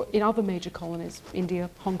explanation for in other major colonies, India,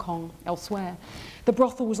 Hong Kong, elsewhere. The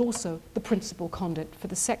brothel was also the principal conduit for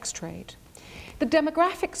the sex trade. The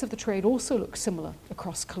demographics of the trade also look similar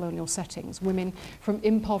across colonial settings. Women from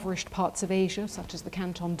impoverished parts of Asia, such as the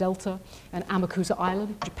Canton Delta and Amakusa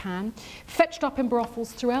Island, Japan, fetched up in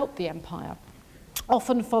brothels throughout the empire,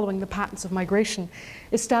 often following the patterns of migration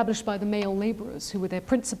established by the male labourers, who were their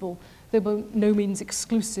principal, though by no means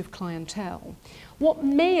exclusive clientele. What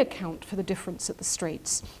may account for the difference at the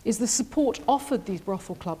Straits is the support offered these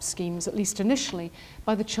brothel club schemes, at least initially,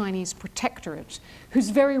 by the Chinese protectorate, whose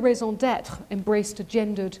very raison d'etre embraced a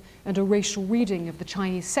gendered and a racial reading of the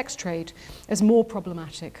Chinese sex trade as more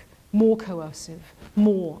problematic, more coercive,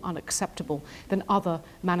 more unacceptable than other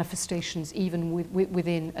manifestations even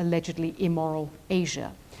within allegedly immoral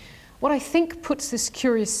Asia. What I think puts this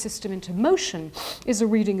curious system into motion is a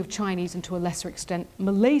reading of Chinese and to a lesser extent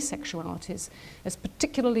Malay sexualities as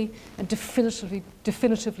particularly and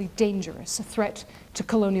definitively dangerous, a threat to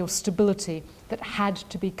colonial stability that had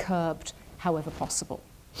to be curbed however possible.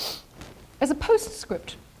 As a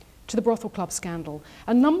postscript to the brothel club scandal,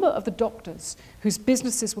 a number of the doctors whose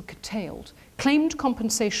businesses were curtailed claimed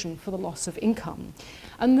compensation for the loss of income.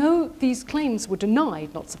 And though these claims were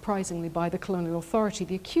denied, not surprisingly, by the colonial authority,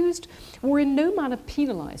 the accused were in no manner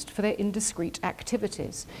penalised for their indiscreet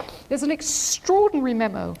activities. There's an extraordinary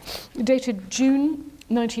memo dated June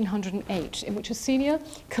 1908, in which a senior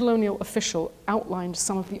colonial official outlined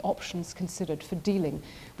some of the options considered for dealing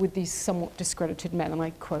with these somewhat discredited men, and I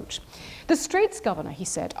quote, "The Straits Governor," he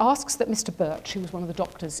said, "asks that Mr. Birch, who was one of the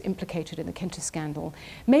doctors implicated in the Kentish scandal,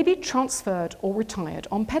 may be transferred or retired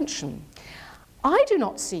on pension. I do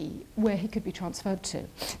not see where he could be transferred to.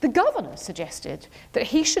 The Governor suggested that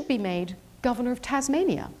he should be made Governor of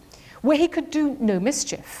Tasmania, where he could do no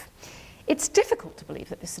mischief. It's difficult to believe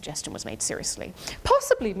that this suggestion was made seriously.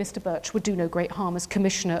 Possibly Mr. Birch would do no great harm as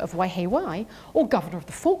Commissioner of Waihewa or Governor of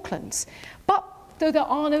the Falklands. But though there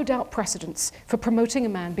are no doubt precedents for promoting a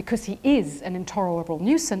man because he is an intolerable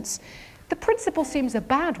nuisance, the principle seems a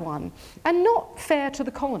bad one and not fair to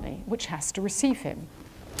the colony, which has to receive him."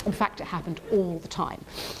 In fact, it happened all the time.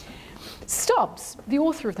 Stubbs, the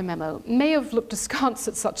author of the memo, may have looked askance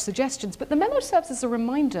at such suggestions, but the memo serves as a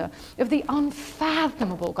reminder of the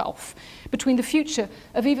unfathomable gulf between the future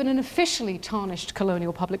of even an officially tarnished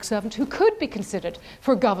colonial public servant who could be considered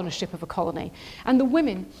for a governorship of a colony, and the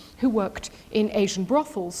women who worked in Asian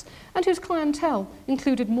brothels and whose clientele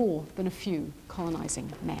included more than a few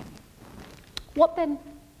colonising men. What then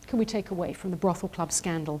can we take away from the brothel club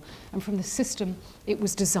scandal and from the system it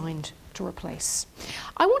was designed to replace?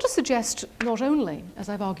 I want to suggest not only, as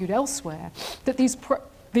I've argued elsewhere, that these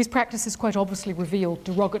practices quite obviously reveal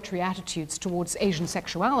derogatory attitudes towards Asian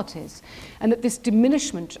sexualities, and that this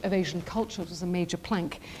diminishment of Asian culture was a major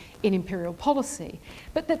plank in imperial policy,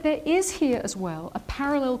 but that there is here as well a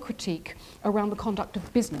parallel critique around the conduct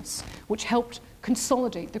of business, which helped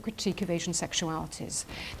consolidate the critique of Asian sexualities.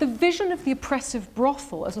 The vision of the oppressive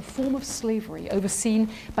brothel as a form of slavery overseen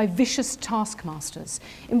by vicious taskmasters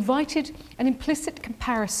invited an implicit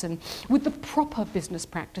comparison with the proper business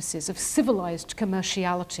practices of civilized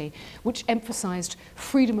commerciality, which emphasized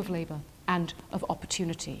freedom of labor and of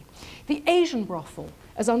opportunity. The Asian brothel,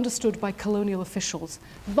 as understood by colonial officials,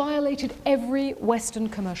 violated every Western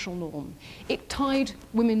commercial norm. It tied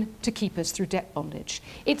women to keepers through debt bondage.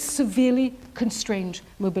 It severely constrained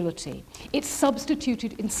mobility. It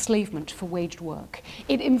substituted enslavement for waged work.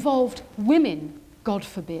 It involved women, God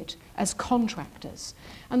forbid, as contractors.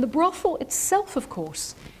 And the brothel itself, of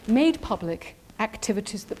course, made public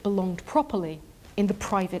activities that belonged properly in the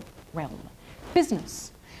private realm.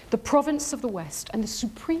 Business, the province of the West and the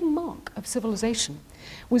supreme mark of civilization,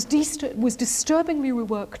 was disturbingly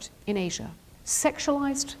reworked in Asia,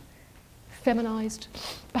 sexualized, feminized,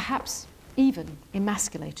 perhaps even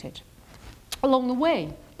emasculated. Along the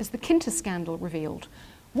way, as the Kentish scandal revealed,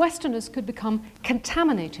 Westerners could become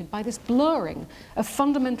contaminated by this blurring of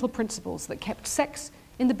fundamental principles that kept sex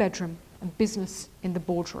in the bedroom and business in the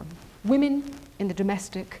boardroom, women in the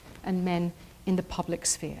domestic and men in the public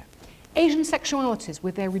sphere. Asian sexualities,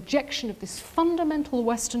 with their rejection of this fundamental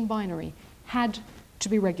Western binary, had to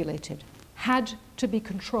be regulated, had to be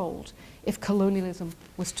controlled if colonialism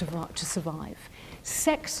was to survive.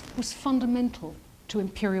 Sex was fundamental to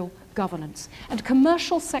imperial governance, and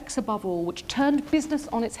commercial sex above all, which turned business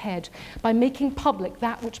on its head by making public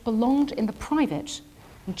that which belonged in the private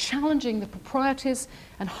and challenging the proprieties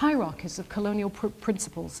and hierarchies of colonial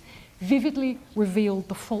principles, vividly revealed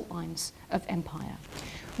the fault lines of empire.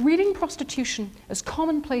 Reading prostitution as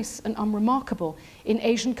commonplace and unremarkable in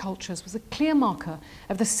Asian cultures was a clear marker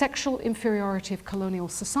of the sexual inferiority of colonial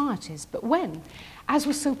societies. But when, as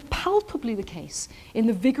was so palpably the case in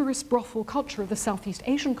the vigorous brothel culture of the Southeast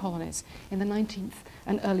Asian colonies in the 19th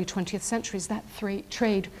and early 20th centuries, that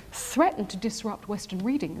trade threatened to disrupt Western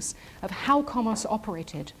readings of how commerce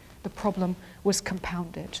operated, the problem was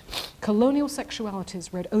compounded. Colonial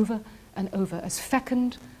sexualities, read over and over as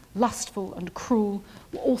fecund, lustful and cruel,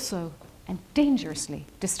 were also and dangerously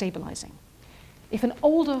destabilizing. If an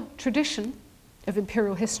older tradition of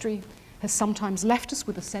imperial history has sometimes left us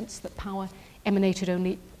with a sense that power emanated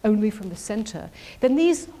only from the center, then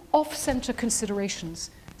these off-center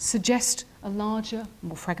considerations suggest a larger,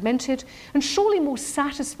 more fragmented, and surely more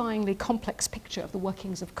satisfyingly complex picture of the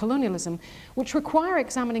workings of colonialism, which require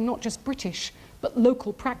examining not just British, but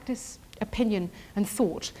local practice, opinion, and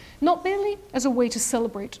thought, not merely as a way to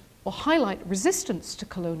celebrate or highlight resistance to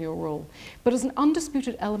colonial rule, but as an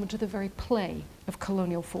undisputed element of the very play of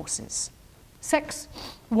colonial forces. Sex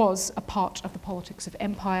was a part of the politics of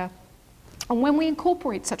empire, And when we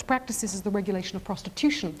incorporate such practices as the regulation of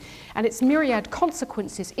prostitution and its myriad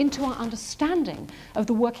consequences into our understanding of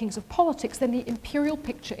the workings of politics, then the imperial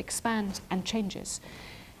picture expands and changes.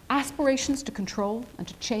 Aspirations to control and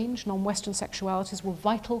to change non-Western sexualities were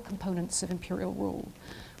vital components of imperial rule.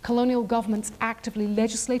 Colonial governments actively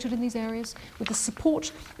legislated in these areas with the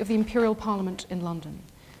support of the Imperial Parliament in London.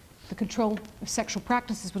 The control of sexual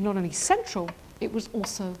practices was not only central, it was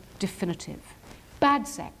also definitive. Bad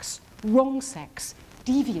sex, wrong sex,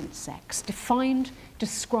 deviant sex defined,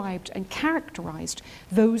 described, and characterized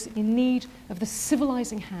those in need of the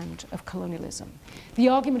civilizing hand of colonialism. The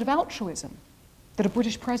argument of altruism, that a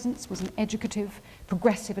British presence was an educative,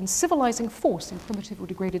 progressive, and civilizing force in primitive or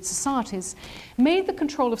degraded societies, made the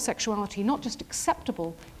control of sexuality not just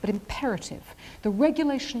acceptable, but imperative. The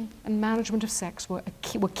regulation and management of sex were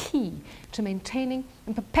key to maintaining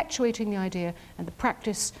and perpetuating the idea and the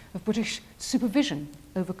practice of British supervision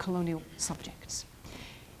over colonial subjects.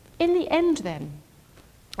 In the end, then,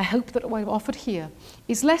 I hope that what I've offered here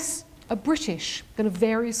is less a British than a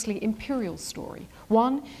variously imperial story,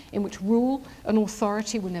 one in which rule and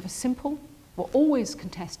authority were never simple, were always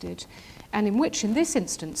contested, and in which, in this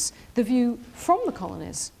instance, the view from the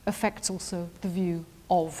colonies affects also the view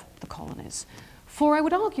of the colonies. For I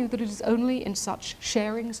would argue that it is only in such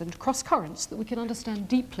sharings and cross-currents that we can understand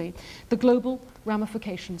deeply the global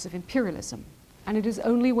ramifications of imperialism. And it is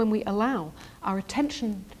only when we allow our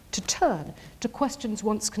attention to turn to questions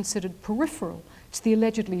once considered peripheral to the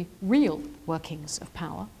allegedly real workings of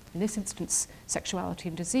power, in this instance sexuality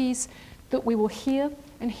and disease, that we will hear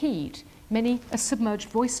and heed many a submerged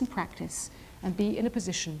voice and practice and be in a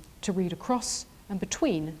position to read across and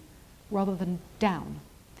between rather than down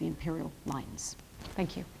the imperial lines.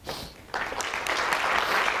 Thank you.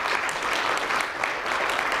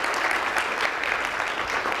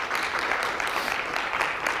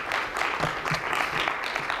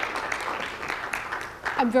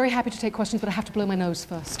 I'm very happy to take questions, but I have to blow my nose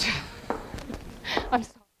first. I'm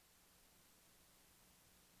sorry.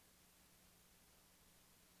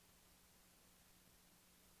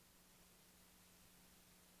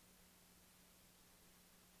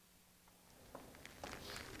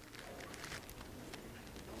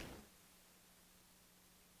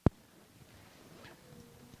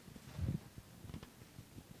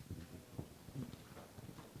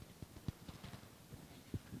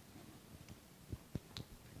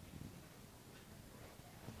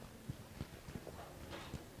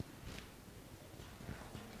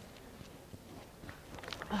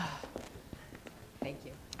 Thank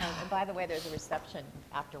you. And by the way, there's a reception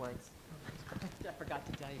afterwards. I forgot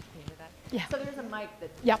to tell you. Can you hear that? Yeah. So there's a mic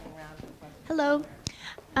that's Yep. going around.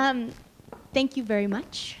 Hello. Thank you very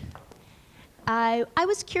much. I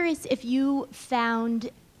was curious if you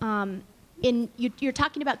found, you're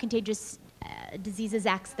talking about contagious diseases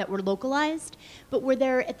acts that were localized, but were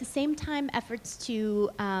there at the same time efforts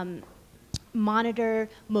to monitor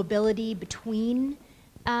mobility between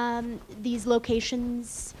these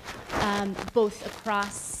locations, both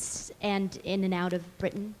across and in and out of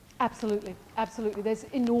Britain? Absolutely, absolutely. There's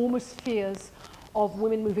enormous fears of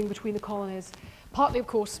women moving between the colonies, partly, of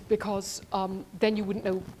course, because then you wouldn't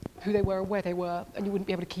know who they were or where they were, and you wouldn't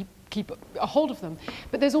be able to keep a hold of them.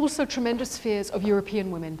 But there's also tremendous fears of European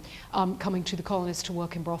women coming to the colonies to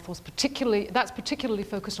work in brothels, particularly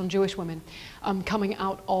focused on Jewish women coming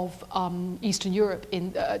out of Eastern Europe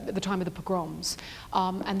at the time of the pogroms.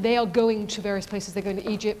 And they are going to various places. They're going to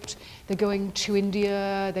Egypt, they're going to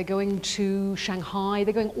India, they're going to Shanghai,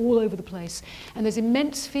 they're going all over the place. And there's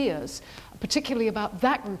immense fears, particularly about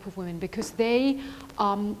that group of women, because they're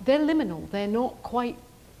liminal, they're not quite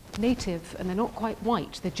native, and they're not quite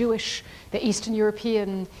white. They're Jewish, they're Eastern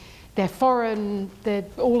European, they're foreign, they're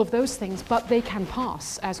all of those things, but they can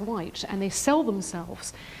pass as white, and they sell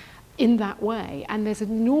themselves in that way. And there's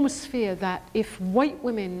an enormous fear that if white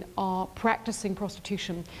women are practicing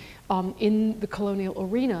prostitution in the colonial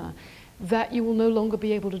arena, that you will no longer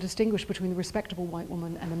be able to distinguish between the respectable white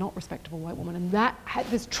woman and the not respectable white woman. And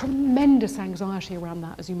there's tremendous anxiety around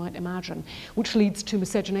that, as you might imagine, which leads to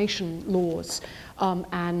miscegenation laws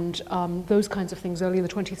and those kinds of things early in the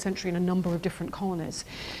 20th century in a number of different colonies.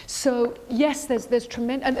 So yes, there's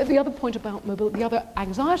tremendous, and the other point about mobility, the other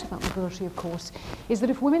anxiety about mobility, of course, is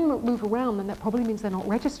that if women move around, then that probably means they're not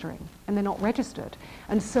registering, and they're not registered.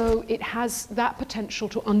 And so it has that potential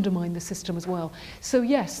to undermine the system as well. So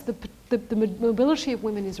yes, the mobility of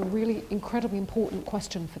women is a really incredibly important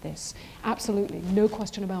question for this. Absolutely, no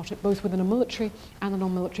question about it, both within a military and a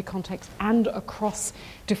non-military context and across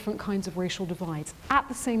different kinds of racial divides. rights. At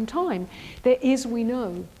the same time, there is, we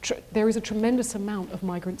know, there is a tremendous amount of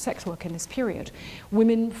migrant sex work in this period.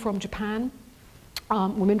 Women from Japan,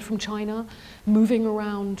 women from China, moving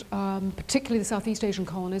around, particularly the Southeast Asian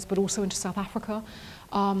colonies, but also into South Africa.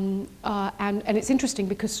 And it's interesting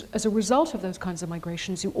because as a result of those kinds of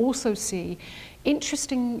migrations, you also see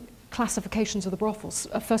interesting classifications of the brothels.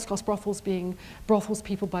 First-class brothels being brothels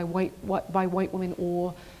peopled by white women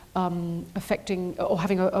or affecting or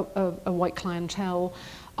having a white clientele.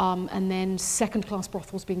 And then second-class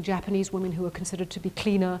brothels being Japanese women who are considered to be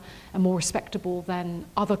cleaner and more respectable than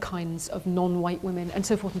other kinds of non-white women, and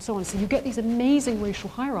so forth and so on. So you get these amazing racial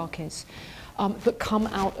hierarchies that come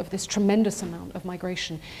out of this tremendous amount of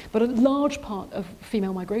migration. But a large part of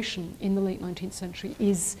female migration in the late 19th century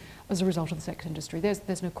is as a result of the sex industry.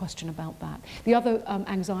 There's no question about that. The other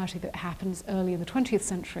anxiety that happens early in the 20th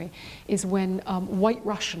century is when white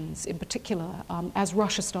Russians, in particular, as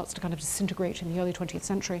Russia starts to kind of disintegrate in the early 20th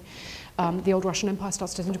century, the old Russian Empire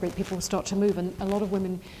starts to disintegrate, people start to move, and a lot of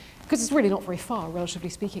women, because it's really not very far, relatively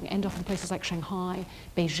speaking, end up in places like Shanghai,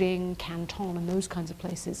 Beijing, Canton, and those kinds of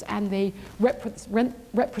places, and they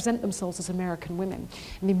represent themselves as American women.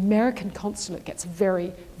 And the American consulate gets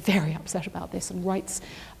very, very upset about this and writes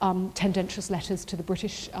tendentious letters to the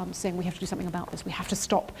British saying, we have to do something about this. We have to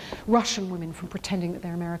stop Russian women from pretending that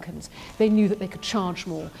they're Americans. They knew that they could charge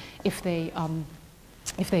more if they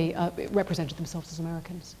represented themselves as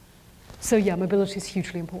Americans. So yeah, mobility is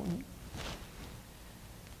hugely important.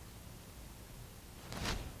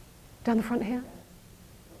 Down the front here.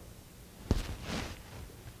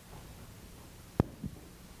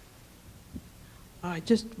 I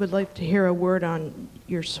just would like to hear a word on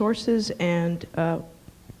your sources and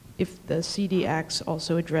if the CD Acts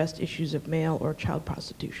also addressed issues of male or child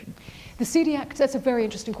prostitution. The CD Act, that's a very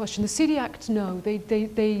interesting question. The CD Acts, no, they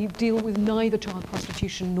deal with neither child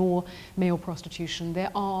prostitution nor male prostitution.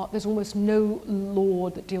 There's almost no law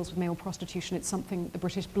that deals with male prostitution. It's something the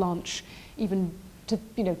British blanch even to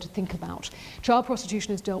think about. Child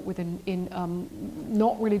prostitution is dealt with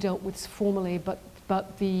not really dealt with formally,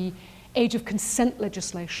 but the age of consent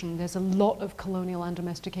legislation, there's a lot of colonial and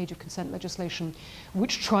domestic age of consent legislation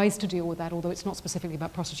which tries to deal with that, although it's not specifically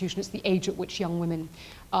about prostitution. It's the age at which young women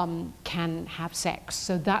can have sex.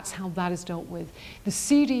 So that's how that is dealt with. The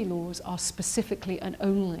CD laws are specifically and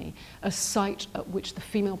only a site at which the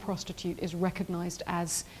female prostitute is recognized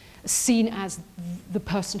as, seen as the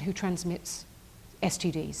person who transmits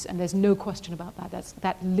STDs, and there's no question about that.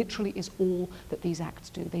 That literally is all that these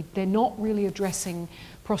acts do. They're not really addressing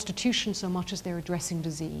prostitution so much as they're addressing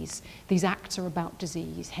disease. These acts are about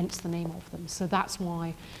disease, hence the name of them. So that's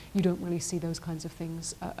why you don't really see those kinds of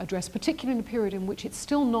things addressed, particularly in a period in which it's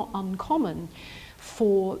still not uncommon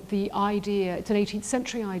for the idea, it's an 18th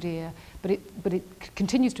century idea, but it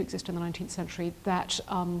continues to exist in the 19th century, that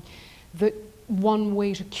that one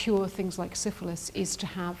way to cure things like syphilis is to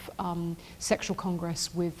have sexual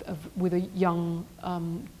congress with a young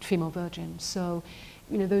female virgin. So,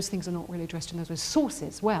 those things are not really addressed in those ways.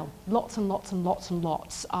 Sources, well, lots and lots and lots and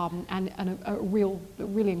lots, and a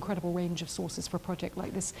really incredible range of sources for a project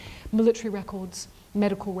like this. Military records,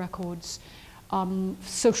 medical records,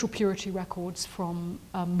 social purity records from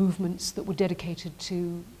movements that were dedicated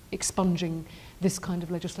to expunging this kind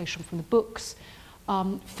of legislation from the books.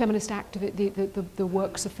 Feminist the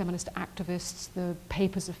works of feminist activists, the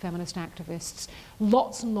papers of feminist activists,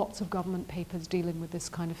 lots and lots of government papers dealing with this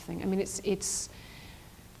kind of thing. I mean, it's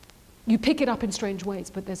you pick it up in strange ways,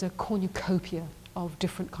 but there's a cornucopia of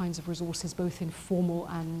different kinds of resources, both in formal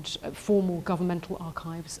and formal governmental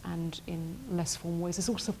archives and in less formal ways. There's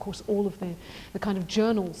also, of course, all of the kind of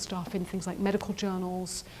journal stuff in things like medical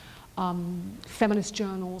journals, feminist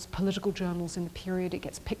journals, political journals in the period. It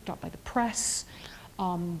gets picked up by the press.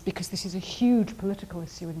 Because this is a huge political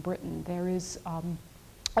issue in Britain. There is,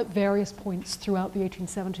 at various points throughout the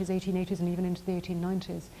 1870s, 1880s, and even into the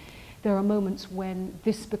 1890s, there are moments when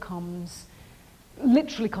this becomes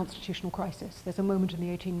literally constitutional crisis. There's a moment in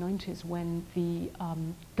the 1890s when the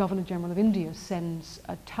Governor-General of India sends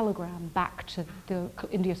a telegram back to the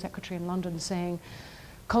India Secretary in London saying,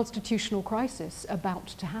 constitutional crisis about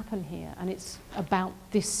to happen here, and it's about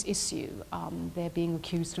this issue. They're being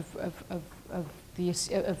accused of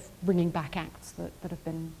bringing back acts that have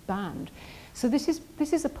been banned. So this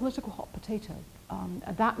is a political hot potato.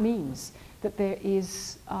 That means that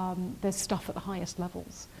there's stuff at the highest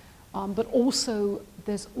levels, but also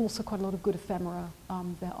there's also quite a lot of good ephemera.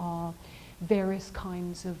 There are various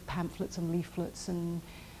kinds of pamphlets and leaflets and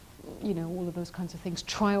all of those kinds of things.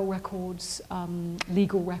 Trial records,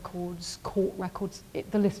 legal records, court records.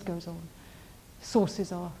 The list goes on.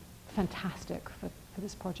 Sources are fantastic for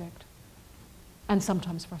this project. and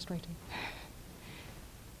sometimes frustrating.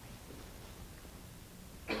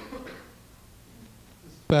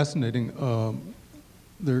 Fascinating.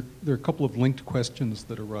 There are a couple of linked questions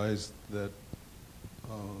that arise that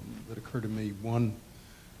occur to me. One,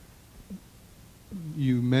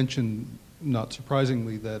 you mentioned, not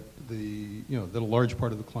surprisingly, that that a large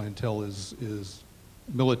part of the clientele is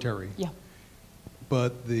military. Yeah.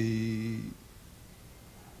 But the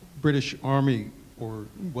British Army, or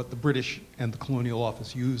what the British and the Colonial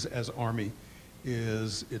Office use as army,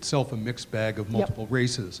 is itself a mixed bag of multiple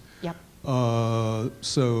races. Yep.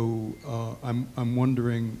 So I'm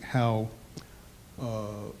wondering how,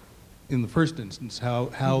 in the first instance,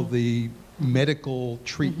 how the medical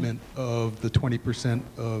treatment of the 20%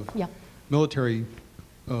 of military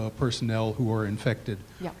personnel who are infected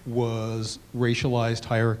was racialized,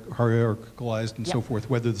 hierarchicalized, and so forth,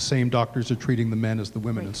 whether the same doctors are treating the men as the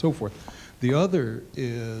women, and so forth. The other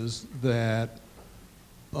is that,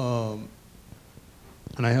 and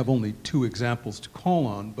I have only two examples to call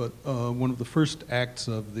on, but one of the first acts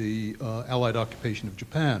of the Allied occupation of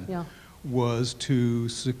Japan was to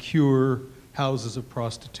secure houses of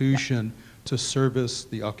prostitution to service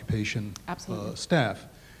the occupation staff.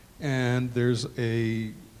 And there's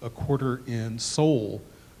a quarter in Seoul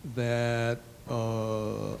that,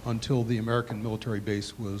 until the American military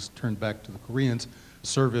base was turned back to the Koreans,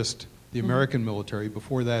 serviced the American military.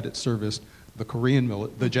 Before that, it serviced the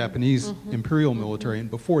the Japanese imperial military,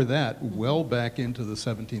 and before that, well back into the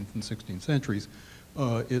 17th and 16th centuries,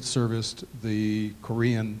 it serviced the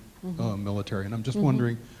Korean military. And I'm just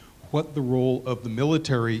wondering what the role of the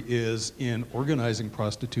military is in organizing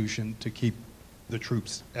prostitution to keep the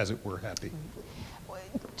troops, as it were, happy.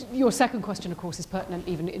 Your second question, of course, is pertinent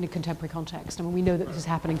even in a contemporary context. I mean, we know that this is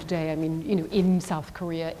happening today. I mean, in South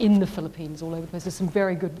Korea, in the Philippines, all over the place. There's some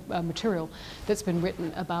very good material that's been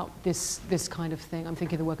written about this kind of thing. I'm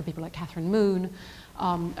thinking of the work of people like Catherine Moon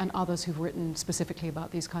and others who've written specifically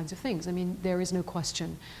about these kinds of things. I mean, there is no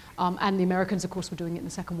question. And the Americans, of course, were doing it in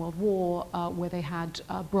the Second World War, where they had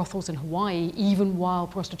brothels in Hawaii. Even while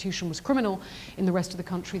prostitution was criminal in the rest of the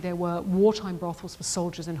country, there were wartime brothels for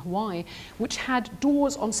soldiers in Hawaii, which had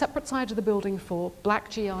doors on separate sides of the building for black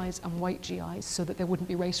GIs and white GIs, so that there wouldn't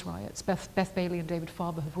be race riots. Beth Bailey and David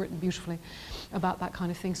Farber have written beautifully about that kind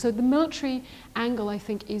of thing. So the military angle, I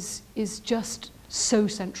think, is just so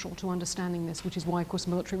central to understanding this, which is why, of course,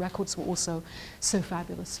 military records were also so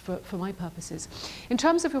fabulous for my purposes. In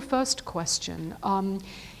terms of your first question,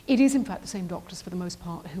 it is, in fact, the same doctors, for the most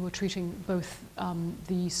part, who are treating both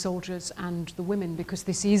the soldiers and the women, because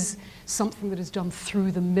this is something that is done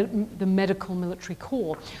through the medical military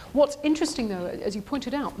corps. What's interesting, though, as you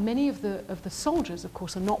pointed out, many of the soldiers, of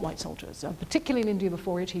course, are not white soldiers, particularly in India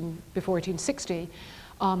before 1860.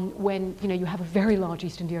 When you have a very large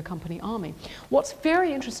East India Company army. What's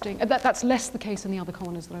very interesting, that's less the case in the other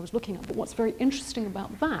colonies that I was looking at, but what's very interesting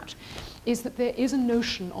about that is that there is a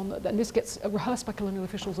notion, and this gets rehearsed by colonial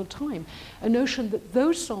officials all the time, a notion that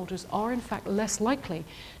those soldiers are in fact less likely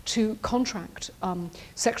to contract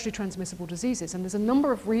sexually transmissible diseases. And there's a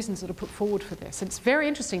number of reasons that are put forward for this. And it's very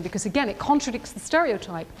interesting because, again, it contradicts the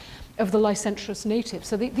stereotype of the licentious native.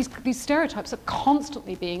 So these stereotypes are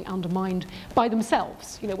constantly being undermined by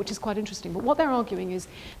themselves, which is quite interesting. But what they're arguing is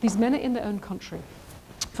these men are in their own country.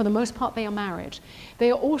 For the most part, they are married. They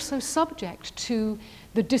are also subject to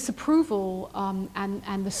the disapproval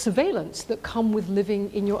and the surveillance that come with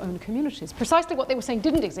living in your own communities. Precisely what they were saying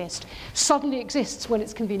didn't exist suddenly exists when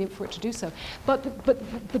it's convenient for it to do so. But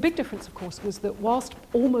the big difference, of course, was that whilst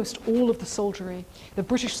almost all of the soldiery, the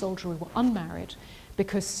British soldiery, were unmarried,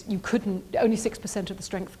 because you couldn't, only 6% of the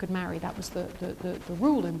strength could marry. That was the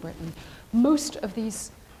rule in Britain. Most of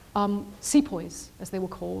these sepoys, as they were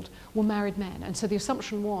called, were married men, and so the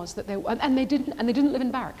assumption was that they didn't live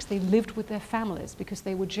in barracks. They lived with their families because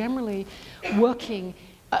they were generally working.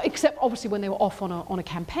 Except obviously when they were off on a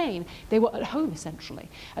campaign, they were at home essentially,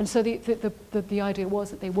 and so the idea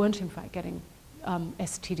was that they weren't in fact getting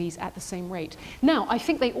STDs at the same rate. Now, I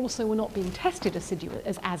think they also were not being tested as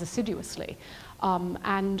assiduously.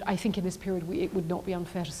 And I think in this period, it would not be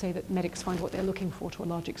unfair to say that medics find what they're looking for to a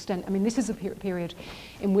large extent. I mean, this is a period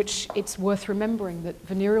in which it's worth remembering that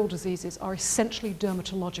venereal diseases are essentially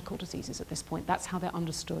dermatological diseases at this point. That's how they're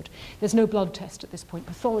understood. There's no blood test at this point.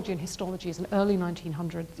 Pathology and histology is an early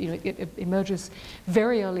 1900s. It emerges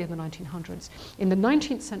very early in the 1900s. In the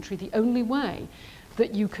 19th century, the only way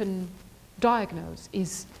that you can diagnose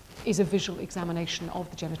is a visual examination of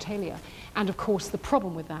the genitalia. And of course, the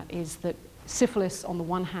problem with that is that syphilis, on the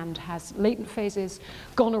one hand, has latent phases.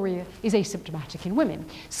 Gonorrhea is asymptomatic in women.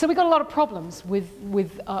 So we got a lot of problems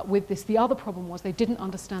with this. The other problem was they didn't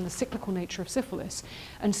understand the cyclical nature of syphilis.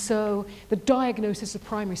 And so the diagnosis of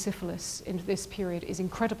primary syphilis in this period is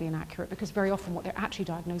incredibly inaccurate, because very often what they're actually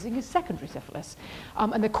diagnosing is secondary syphilis.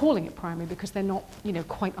 And they're calling it primary because they're not,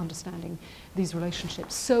 quite understanding these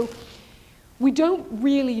relationships. So we don't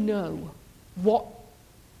really know what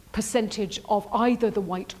percentage of either the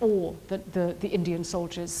white or the Indian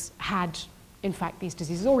soldiers had, in fact, these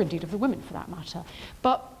diseases, or indeed of the women for that matter.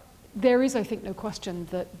 But there is, I think, no question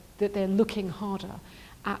that they're looking harder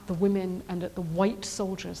at the women and at the white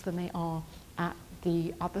soldiers than they are at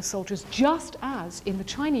the other soldiers, just as in the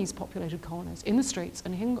Chinese populated colonies, in the Straits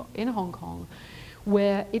and in Hong Kong,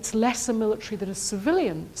 where it's less a military than a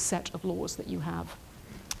civilian set of laws that you have.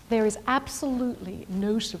 There is absolutely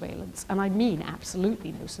no surveillance, and I mean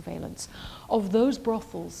absolutely no surveillance, of those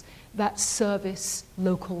brothels that service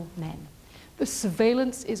local men. The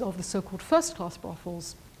surveillance is of the so-called first-class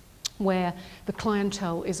brothels, where the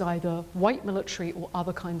clientele is either white military or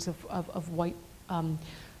other kinds of white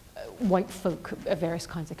folk of various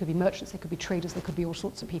kinds. They could be merchants, they could be traders, they could be all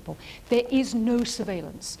sorts of people. There is no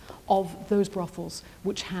surveillance of those brothels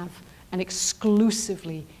which have an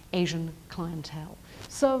exclusively Asian clientele.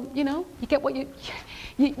 So, you get what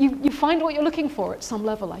you find what you're looking for at some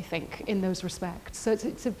level, I think, in those respects. So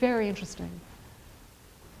it's a very interesting.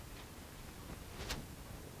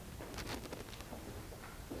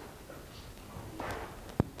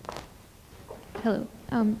 Hello.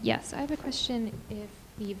 Yes, I have a question. If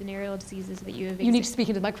the venereal diseases that you have... You need to speak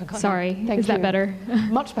into the microphone. Sorry. Thank Is that better?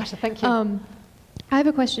 Much better. Thank you. I have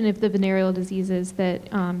a question if the venereal diseases that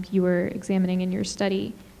you were examining in your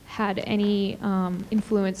study had any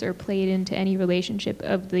influence or played into any relationship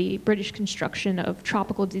of the British construction of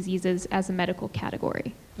tropical diseases as a medical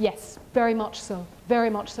category. Yes, very much so. Very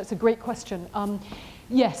much so. It's a great question.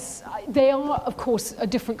 Yes, they are, of course, a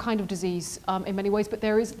different kind of disease in many ways, but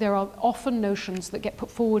there are often notions that get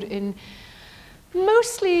put forward in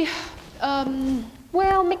mostly,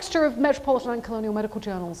 mixture of metropolitan and colonial medical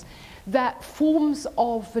journals, that forms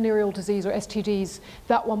of venereal disease, or STDs,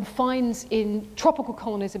 that one finds in tropical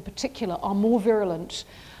colonies in particular are more virulent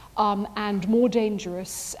and more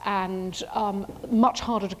dangerous and much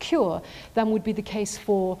harder to cure than would be the case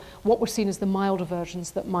for what were seen as the milder versions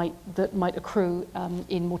that might accrue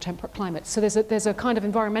in more temperate climates. So there's a kind of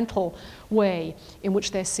environmental way in which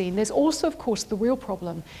they're seen. There's also, of course, the real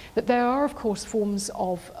problem that there are, of course, forms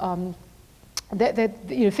of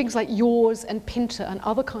things like yaws and pinta and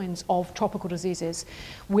other kinds of tropical diseases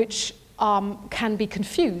which can be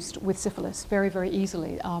confused with syphilis very, very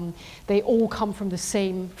easily. They all come from the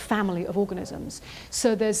same family of organisms.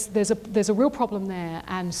 So there's a real problem there,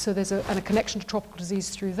 and so there's a connection to tropical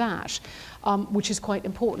disease through that, which is quite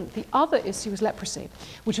important. The other issue is leprosy,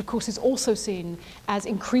 which of course is also seen as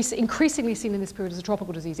increasingly seen in this period as a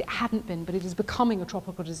tropical disease. It hadn't been, but it is becoming a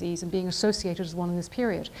tropical disease and being associated as one in this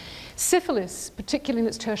period. Syphilis, particularly in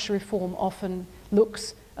its tertiary form, often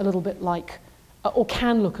looks a little bit like or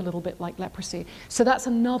can look a little bit like leprosy. So that's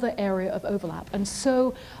another area of overlap. And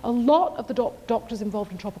so a lot of the doctors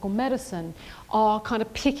involved in tropical medicine are kind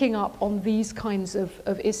of picking up on these kinds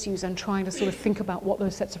of issues and trying to sort of think about what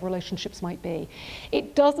those sets of relationships might be.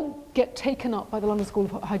 It doesn't get taken up by the London School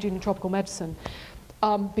of Hygiene and Tropical Medicine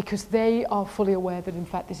because they are fully aware that, in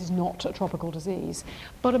fact, this is not a tropical disease.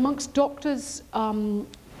 But amongst doctors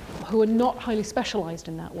who are not highly specialized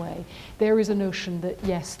in that way, there is a notion that,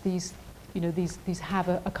 yes, these have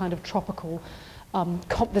a kind of tropical,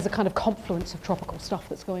 there's a kind of confluence of tropical stuff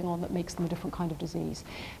that's going on that makes them a different kind of disease.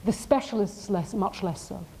 The specialists, much less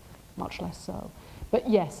so. But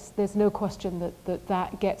yes, there's no question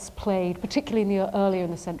that gets played, particularly earlier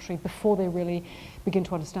in the century, before they really begin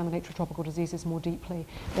to understand the nature of tropical diseases more deeply.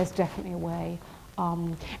 There's definitely a way.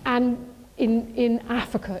 And in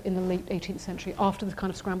Africa in the late 18th century, after the kind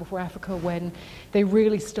of scramble for Africa, when they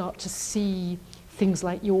really start to see things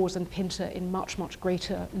like yaws and pinta in much, much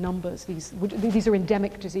greater numbers. These are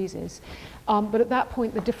endemic diseases. But at that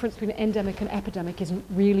point, the difference between endemic and epidemic isn't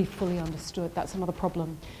really fully understood. That's another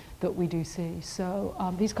problem that we do see. So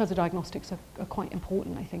these kinds of diagnostics are quite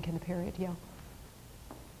important, I think, in the period, yeah.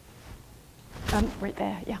 Right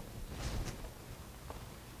there, yeah.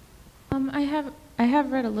 I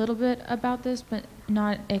have read a little bit about this, but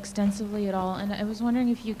not extensively at all. And I was wondering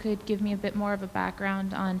if you could give me a bit more of a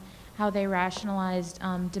background on how they rationalized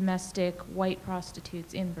domestic white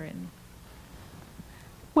prostitutes in Britain.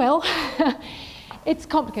 Well, it's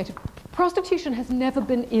complicated. Prostitution has never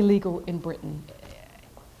been illegal in Britain.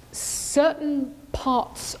 Certain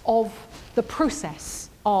parts of the process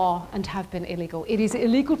are and have been illegal. It is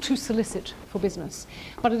illegal to solicit for business,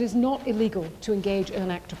 but it is not illegal to engage in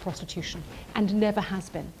an act of prostitution, and never has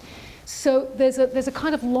been. So there's a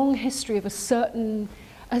kind of long history of a sort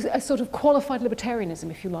of qualified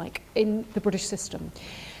libertarianism, if you like, in the British system.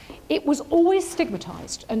 It was always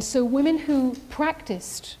stigmatized, and so women who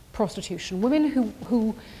practiced prostitution, women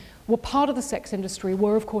who were part of the sex industry,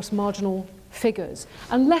 were of course marginal figures,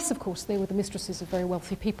 unless of course they were the mistresses of very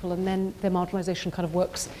wealthy people, and then their marginalization kind of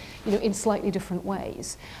works, you know, in slightly different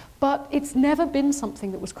ways. But it's never been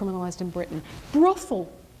something that was criminalized in Britain.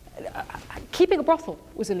 Keeping a brothel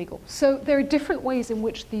was illegal. So there are different ways in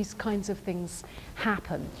which these kinds of things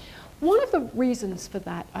happen. One of the reasons for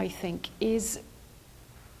that, I think, is,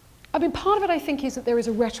 I mean, part of it, I think, is that there is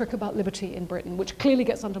a rhetoric about liberty in Britain, which clearly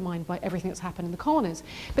gets undermined by everything that's happened in the colonies.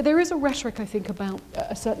 But there is a rhetoric, I think, about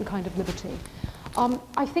a certain kind of liberty.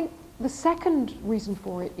 I think the second reason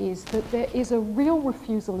for it is that there is a real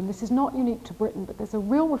refusal, and this is not unique to Britain, but there's a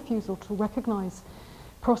real refusal to recognize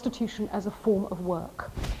prostitution as a form of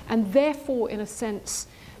work. And therefore, in a sense,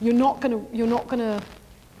 you're not going to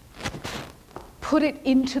put it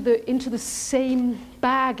into the same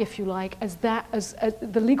bag, if you like, as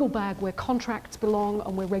the legal bag where contracts belong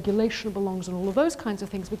and where regulation belongs and all of those kinds of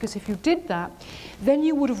things, because if you did that, then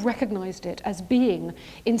you would have recognized it as being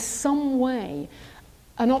in some way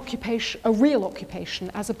an occupation, a real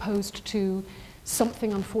occupation, as opposed to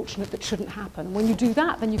something unfortunate that shouldn't happen. When you do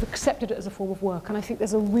that, then you've accepted it as a form of work. And I think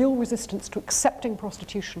there's a real resistance to accepting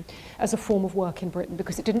prostitution as a form of work in Britain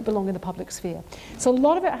because it didn't belong in the public sphere. So a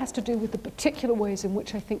lot of it has to do with the particular ways in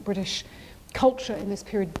which I think British culture in this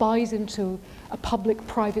period buys into a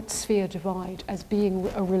public-private sphere divide as being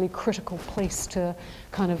a really critical place to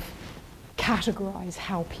kind of categorize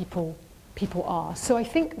how people are. So I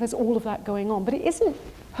think there's all of that going on, but it isn't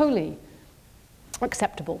wholly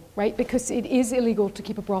acceptable, right? Because it is illegal to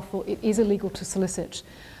keep a brothel, it is illegal to solicit.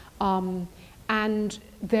 And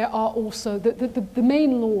there are also, the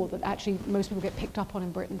main law that actually most people get picked up on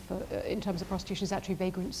in Britain for, in terms of prostitution is actually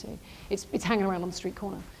vagrancy. It's hanging around on the street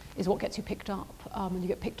corner is what gets you picked up. And you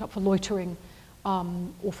get picked up for loitering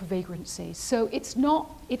or for vagrancy. So it's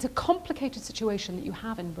a complicated situation that you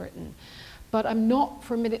have in Britain, but I'm not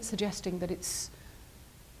for a minute suggesting that it's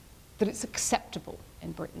acceptable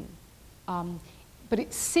in Britain. But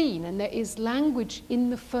it's seen, and there is language in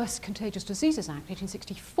the first Contagious Diseases Act,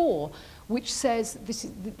 1864, which says this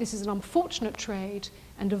is an unfortunate trade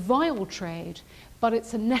and a vile trade, but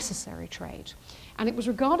it's a necessary trade. And it was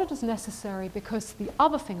regarded as necessary because the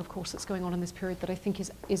other thing, of course, that's going on in this period that I think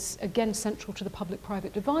is again central to the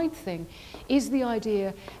public-private divide thing, is the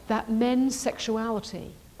idea that men's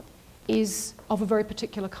sexuality is of a very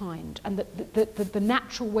particular kind, and that the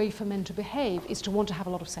natural way for men to behave is to want to have a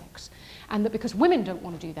lot of sex. And that because women don't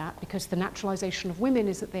want to do that, because the naturalization of women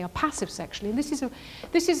is that they are passive sexually, and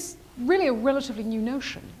this is really a relatively new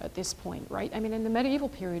notion at this point, right? I mean, in the medieval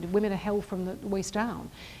period, women are held from the waist down.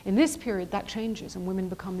 In this period, that changes, and women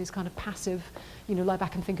become these kind of passive, you know, lie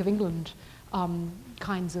back and think of England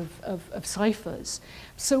kinds of ciphers.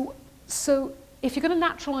 So if you're going to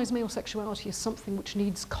naturalize male sexuality as something which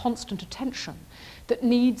needs constant attention, that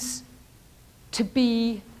needs to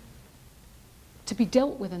be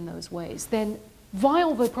dealt with in those ways, then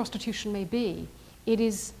vile though prostitution may be, it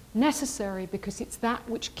is necessary because it's that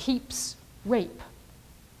which keeps rape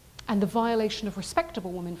and the violation of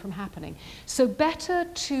respectable women from happening. So better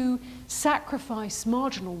to sacrifice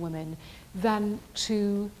marginal women than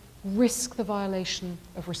to risk the violation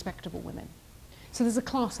of respectable women. So there's a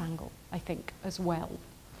class angle, I think, as well,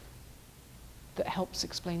 that helps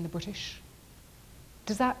explain the British.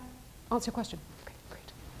 Does that answer your question? Okay,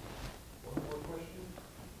 great. One more question?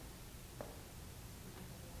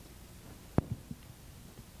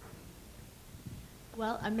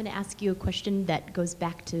 Well, I'm going to ask you a question that goes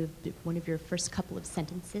back to one of your first couple of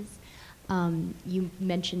sentences. You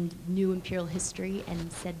mentioned new imperial history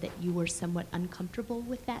and said that you were somewhat uncomfortable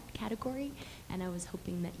with that category, and I was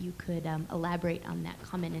hoping that you could elaborate on that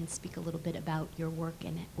comment and speak a little bit about your work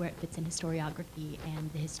and where it fits in historiography and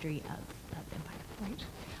the history of empire.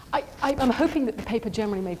 Right. I'm hoping that the paper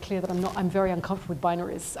generally made clear that I'm very uncomfortable with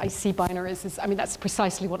binaries. I see binaries as, I mean, that's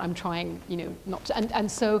precisely what I'm trying, you know, not to,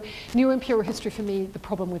 and so new imperial history for me, the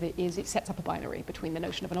problem with it is it sets up a binary between the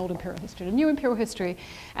notion of an old imperial history and a new imperial history.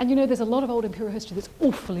 And you know, there's a lot of old imperial history that's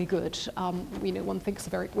awfully good. You know, one thinks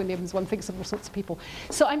of Eric Williams, one thinks of all sorts of people.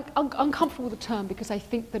 So I'm uncomfortable with the term because I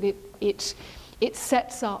think that it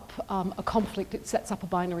sets up a conflict, it sets up a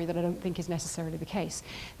binary that I don't think is necessarily the case.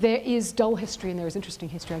 There is dull history and there is interesting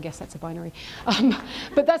history. I guess that's a binary.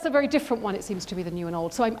 But that's a very different one, it seems to me, than new and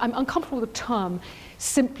old. So I'm uncomfortable with the term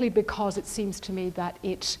simply because it seems to me that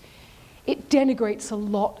it denigrates a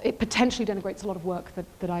lot, it potentially denigrates a lot of work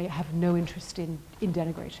that I have no interest in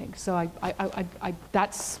denigrating. So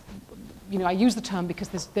that's, you know, I use the term because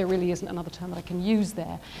there really isn't another term that I can use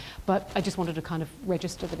there. But I just wanted to kind of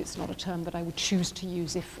register that it's not a term that I would choose to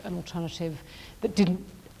use if an alternative that didn't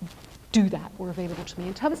do that were available to me.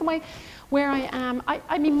 In terms of where I am,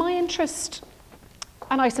 I mean, my interest,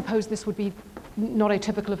 and I suppose this would be not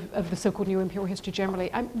atypical of the so-called new imperial history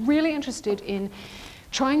generally, I'm really interested in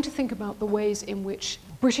trying to think about the ways in which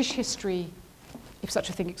British history, if such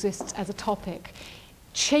a thing exists as a topic,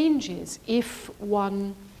 changes if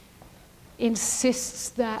one insists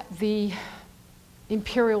that the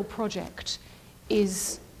imperial project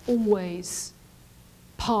is always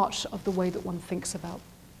part of the way that one thinks about.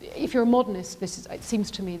 If you're a modernist, it seems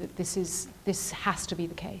to me that this has to be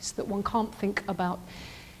the case, that one can't think about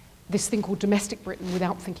this thing called domestic Britain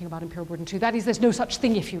without thinking about imperial Britain too. That is, there's no such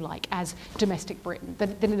thing, if you like, as domestic Britain.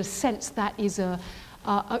 Then in a sense, that is a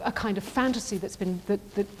kind of fantasy that's been,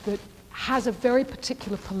 that has a very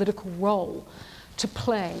particular political role to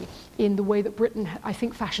play in the way that Britain, I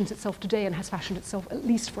think, fashions itself today and has fashioned itself at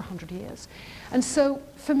least for 100 years. And so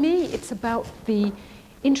for me, it's about the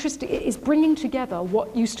interest, is bringing together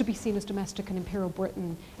what used to be seen as domestic and imperial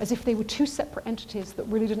Britain as if they were two separate entities that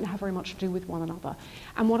really didn't have very much to do with one another.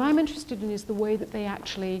 And what I'm interested in is the way that they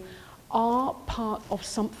actually are part of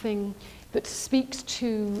something that speaks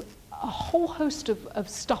to a whole host of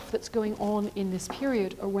stuff that's going on in this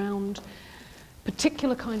period around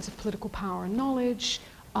particular kinds of political power and knowledge,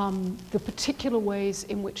 the particular ways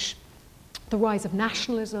in which the rise of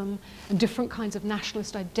nationalism and different kinds of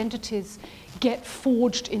nationalist identities get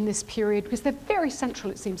forged in this period, because they're very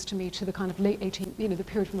central, it seems to me, to the kind of late 18th, you know, the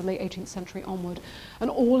period from the late 18th century onward, and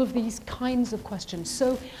all of these kinds of questions.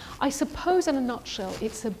 So I suppose in a nutshell,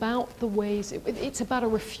 it's about the ways, it's about a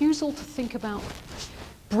refusal to think about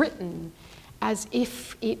Britain as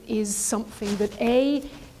if it is something that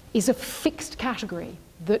is a fixed category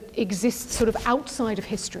that exists sort of outside of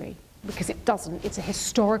history, because it doesn't. It's a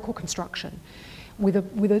historical construction with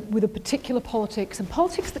a particular politics, and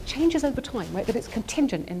politics that changes over time, right? That it's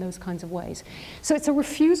contingent in those kinds of ways. So it's a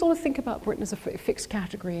refusal to think about Britain as a fixed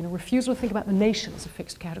category, and a refusal to think about the nation as a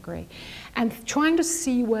fixed category, and trying to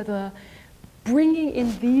see whether bringing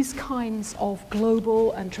in these kinds of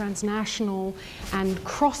global and transnational and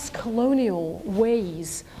cross-colonial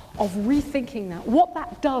ways of rethinking that, what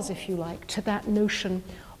that does, if you like, to that notion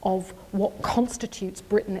of what constitutes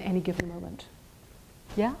Britain at any given moment.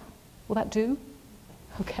 Yeah? Will that do?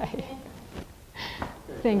 Okay.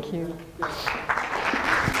 Thank you.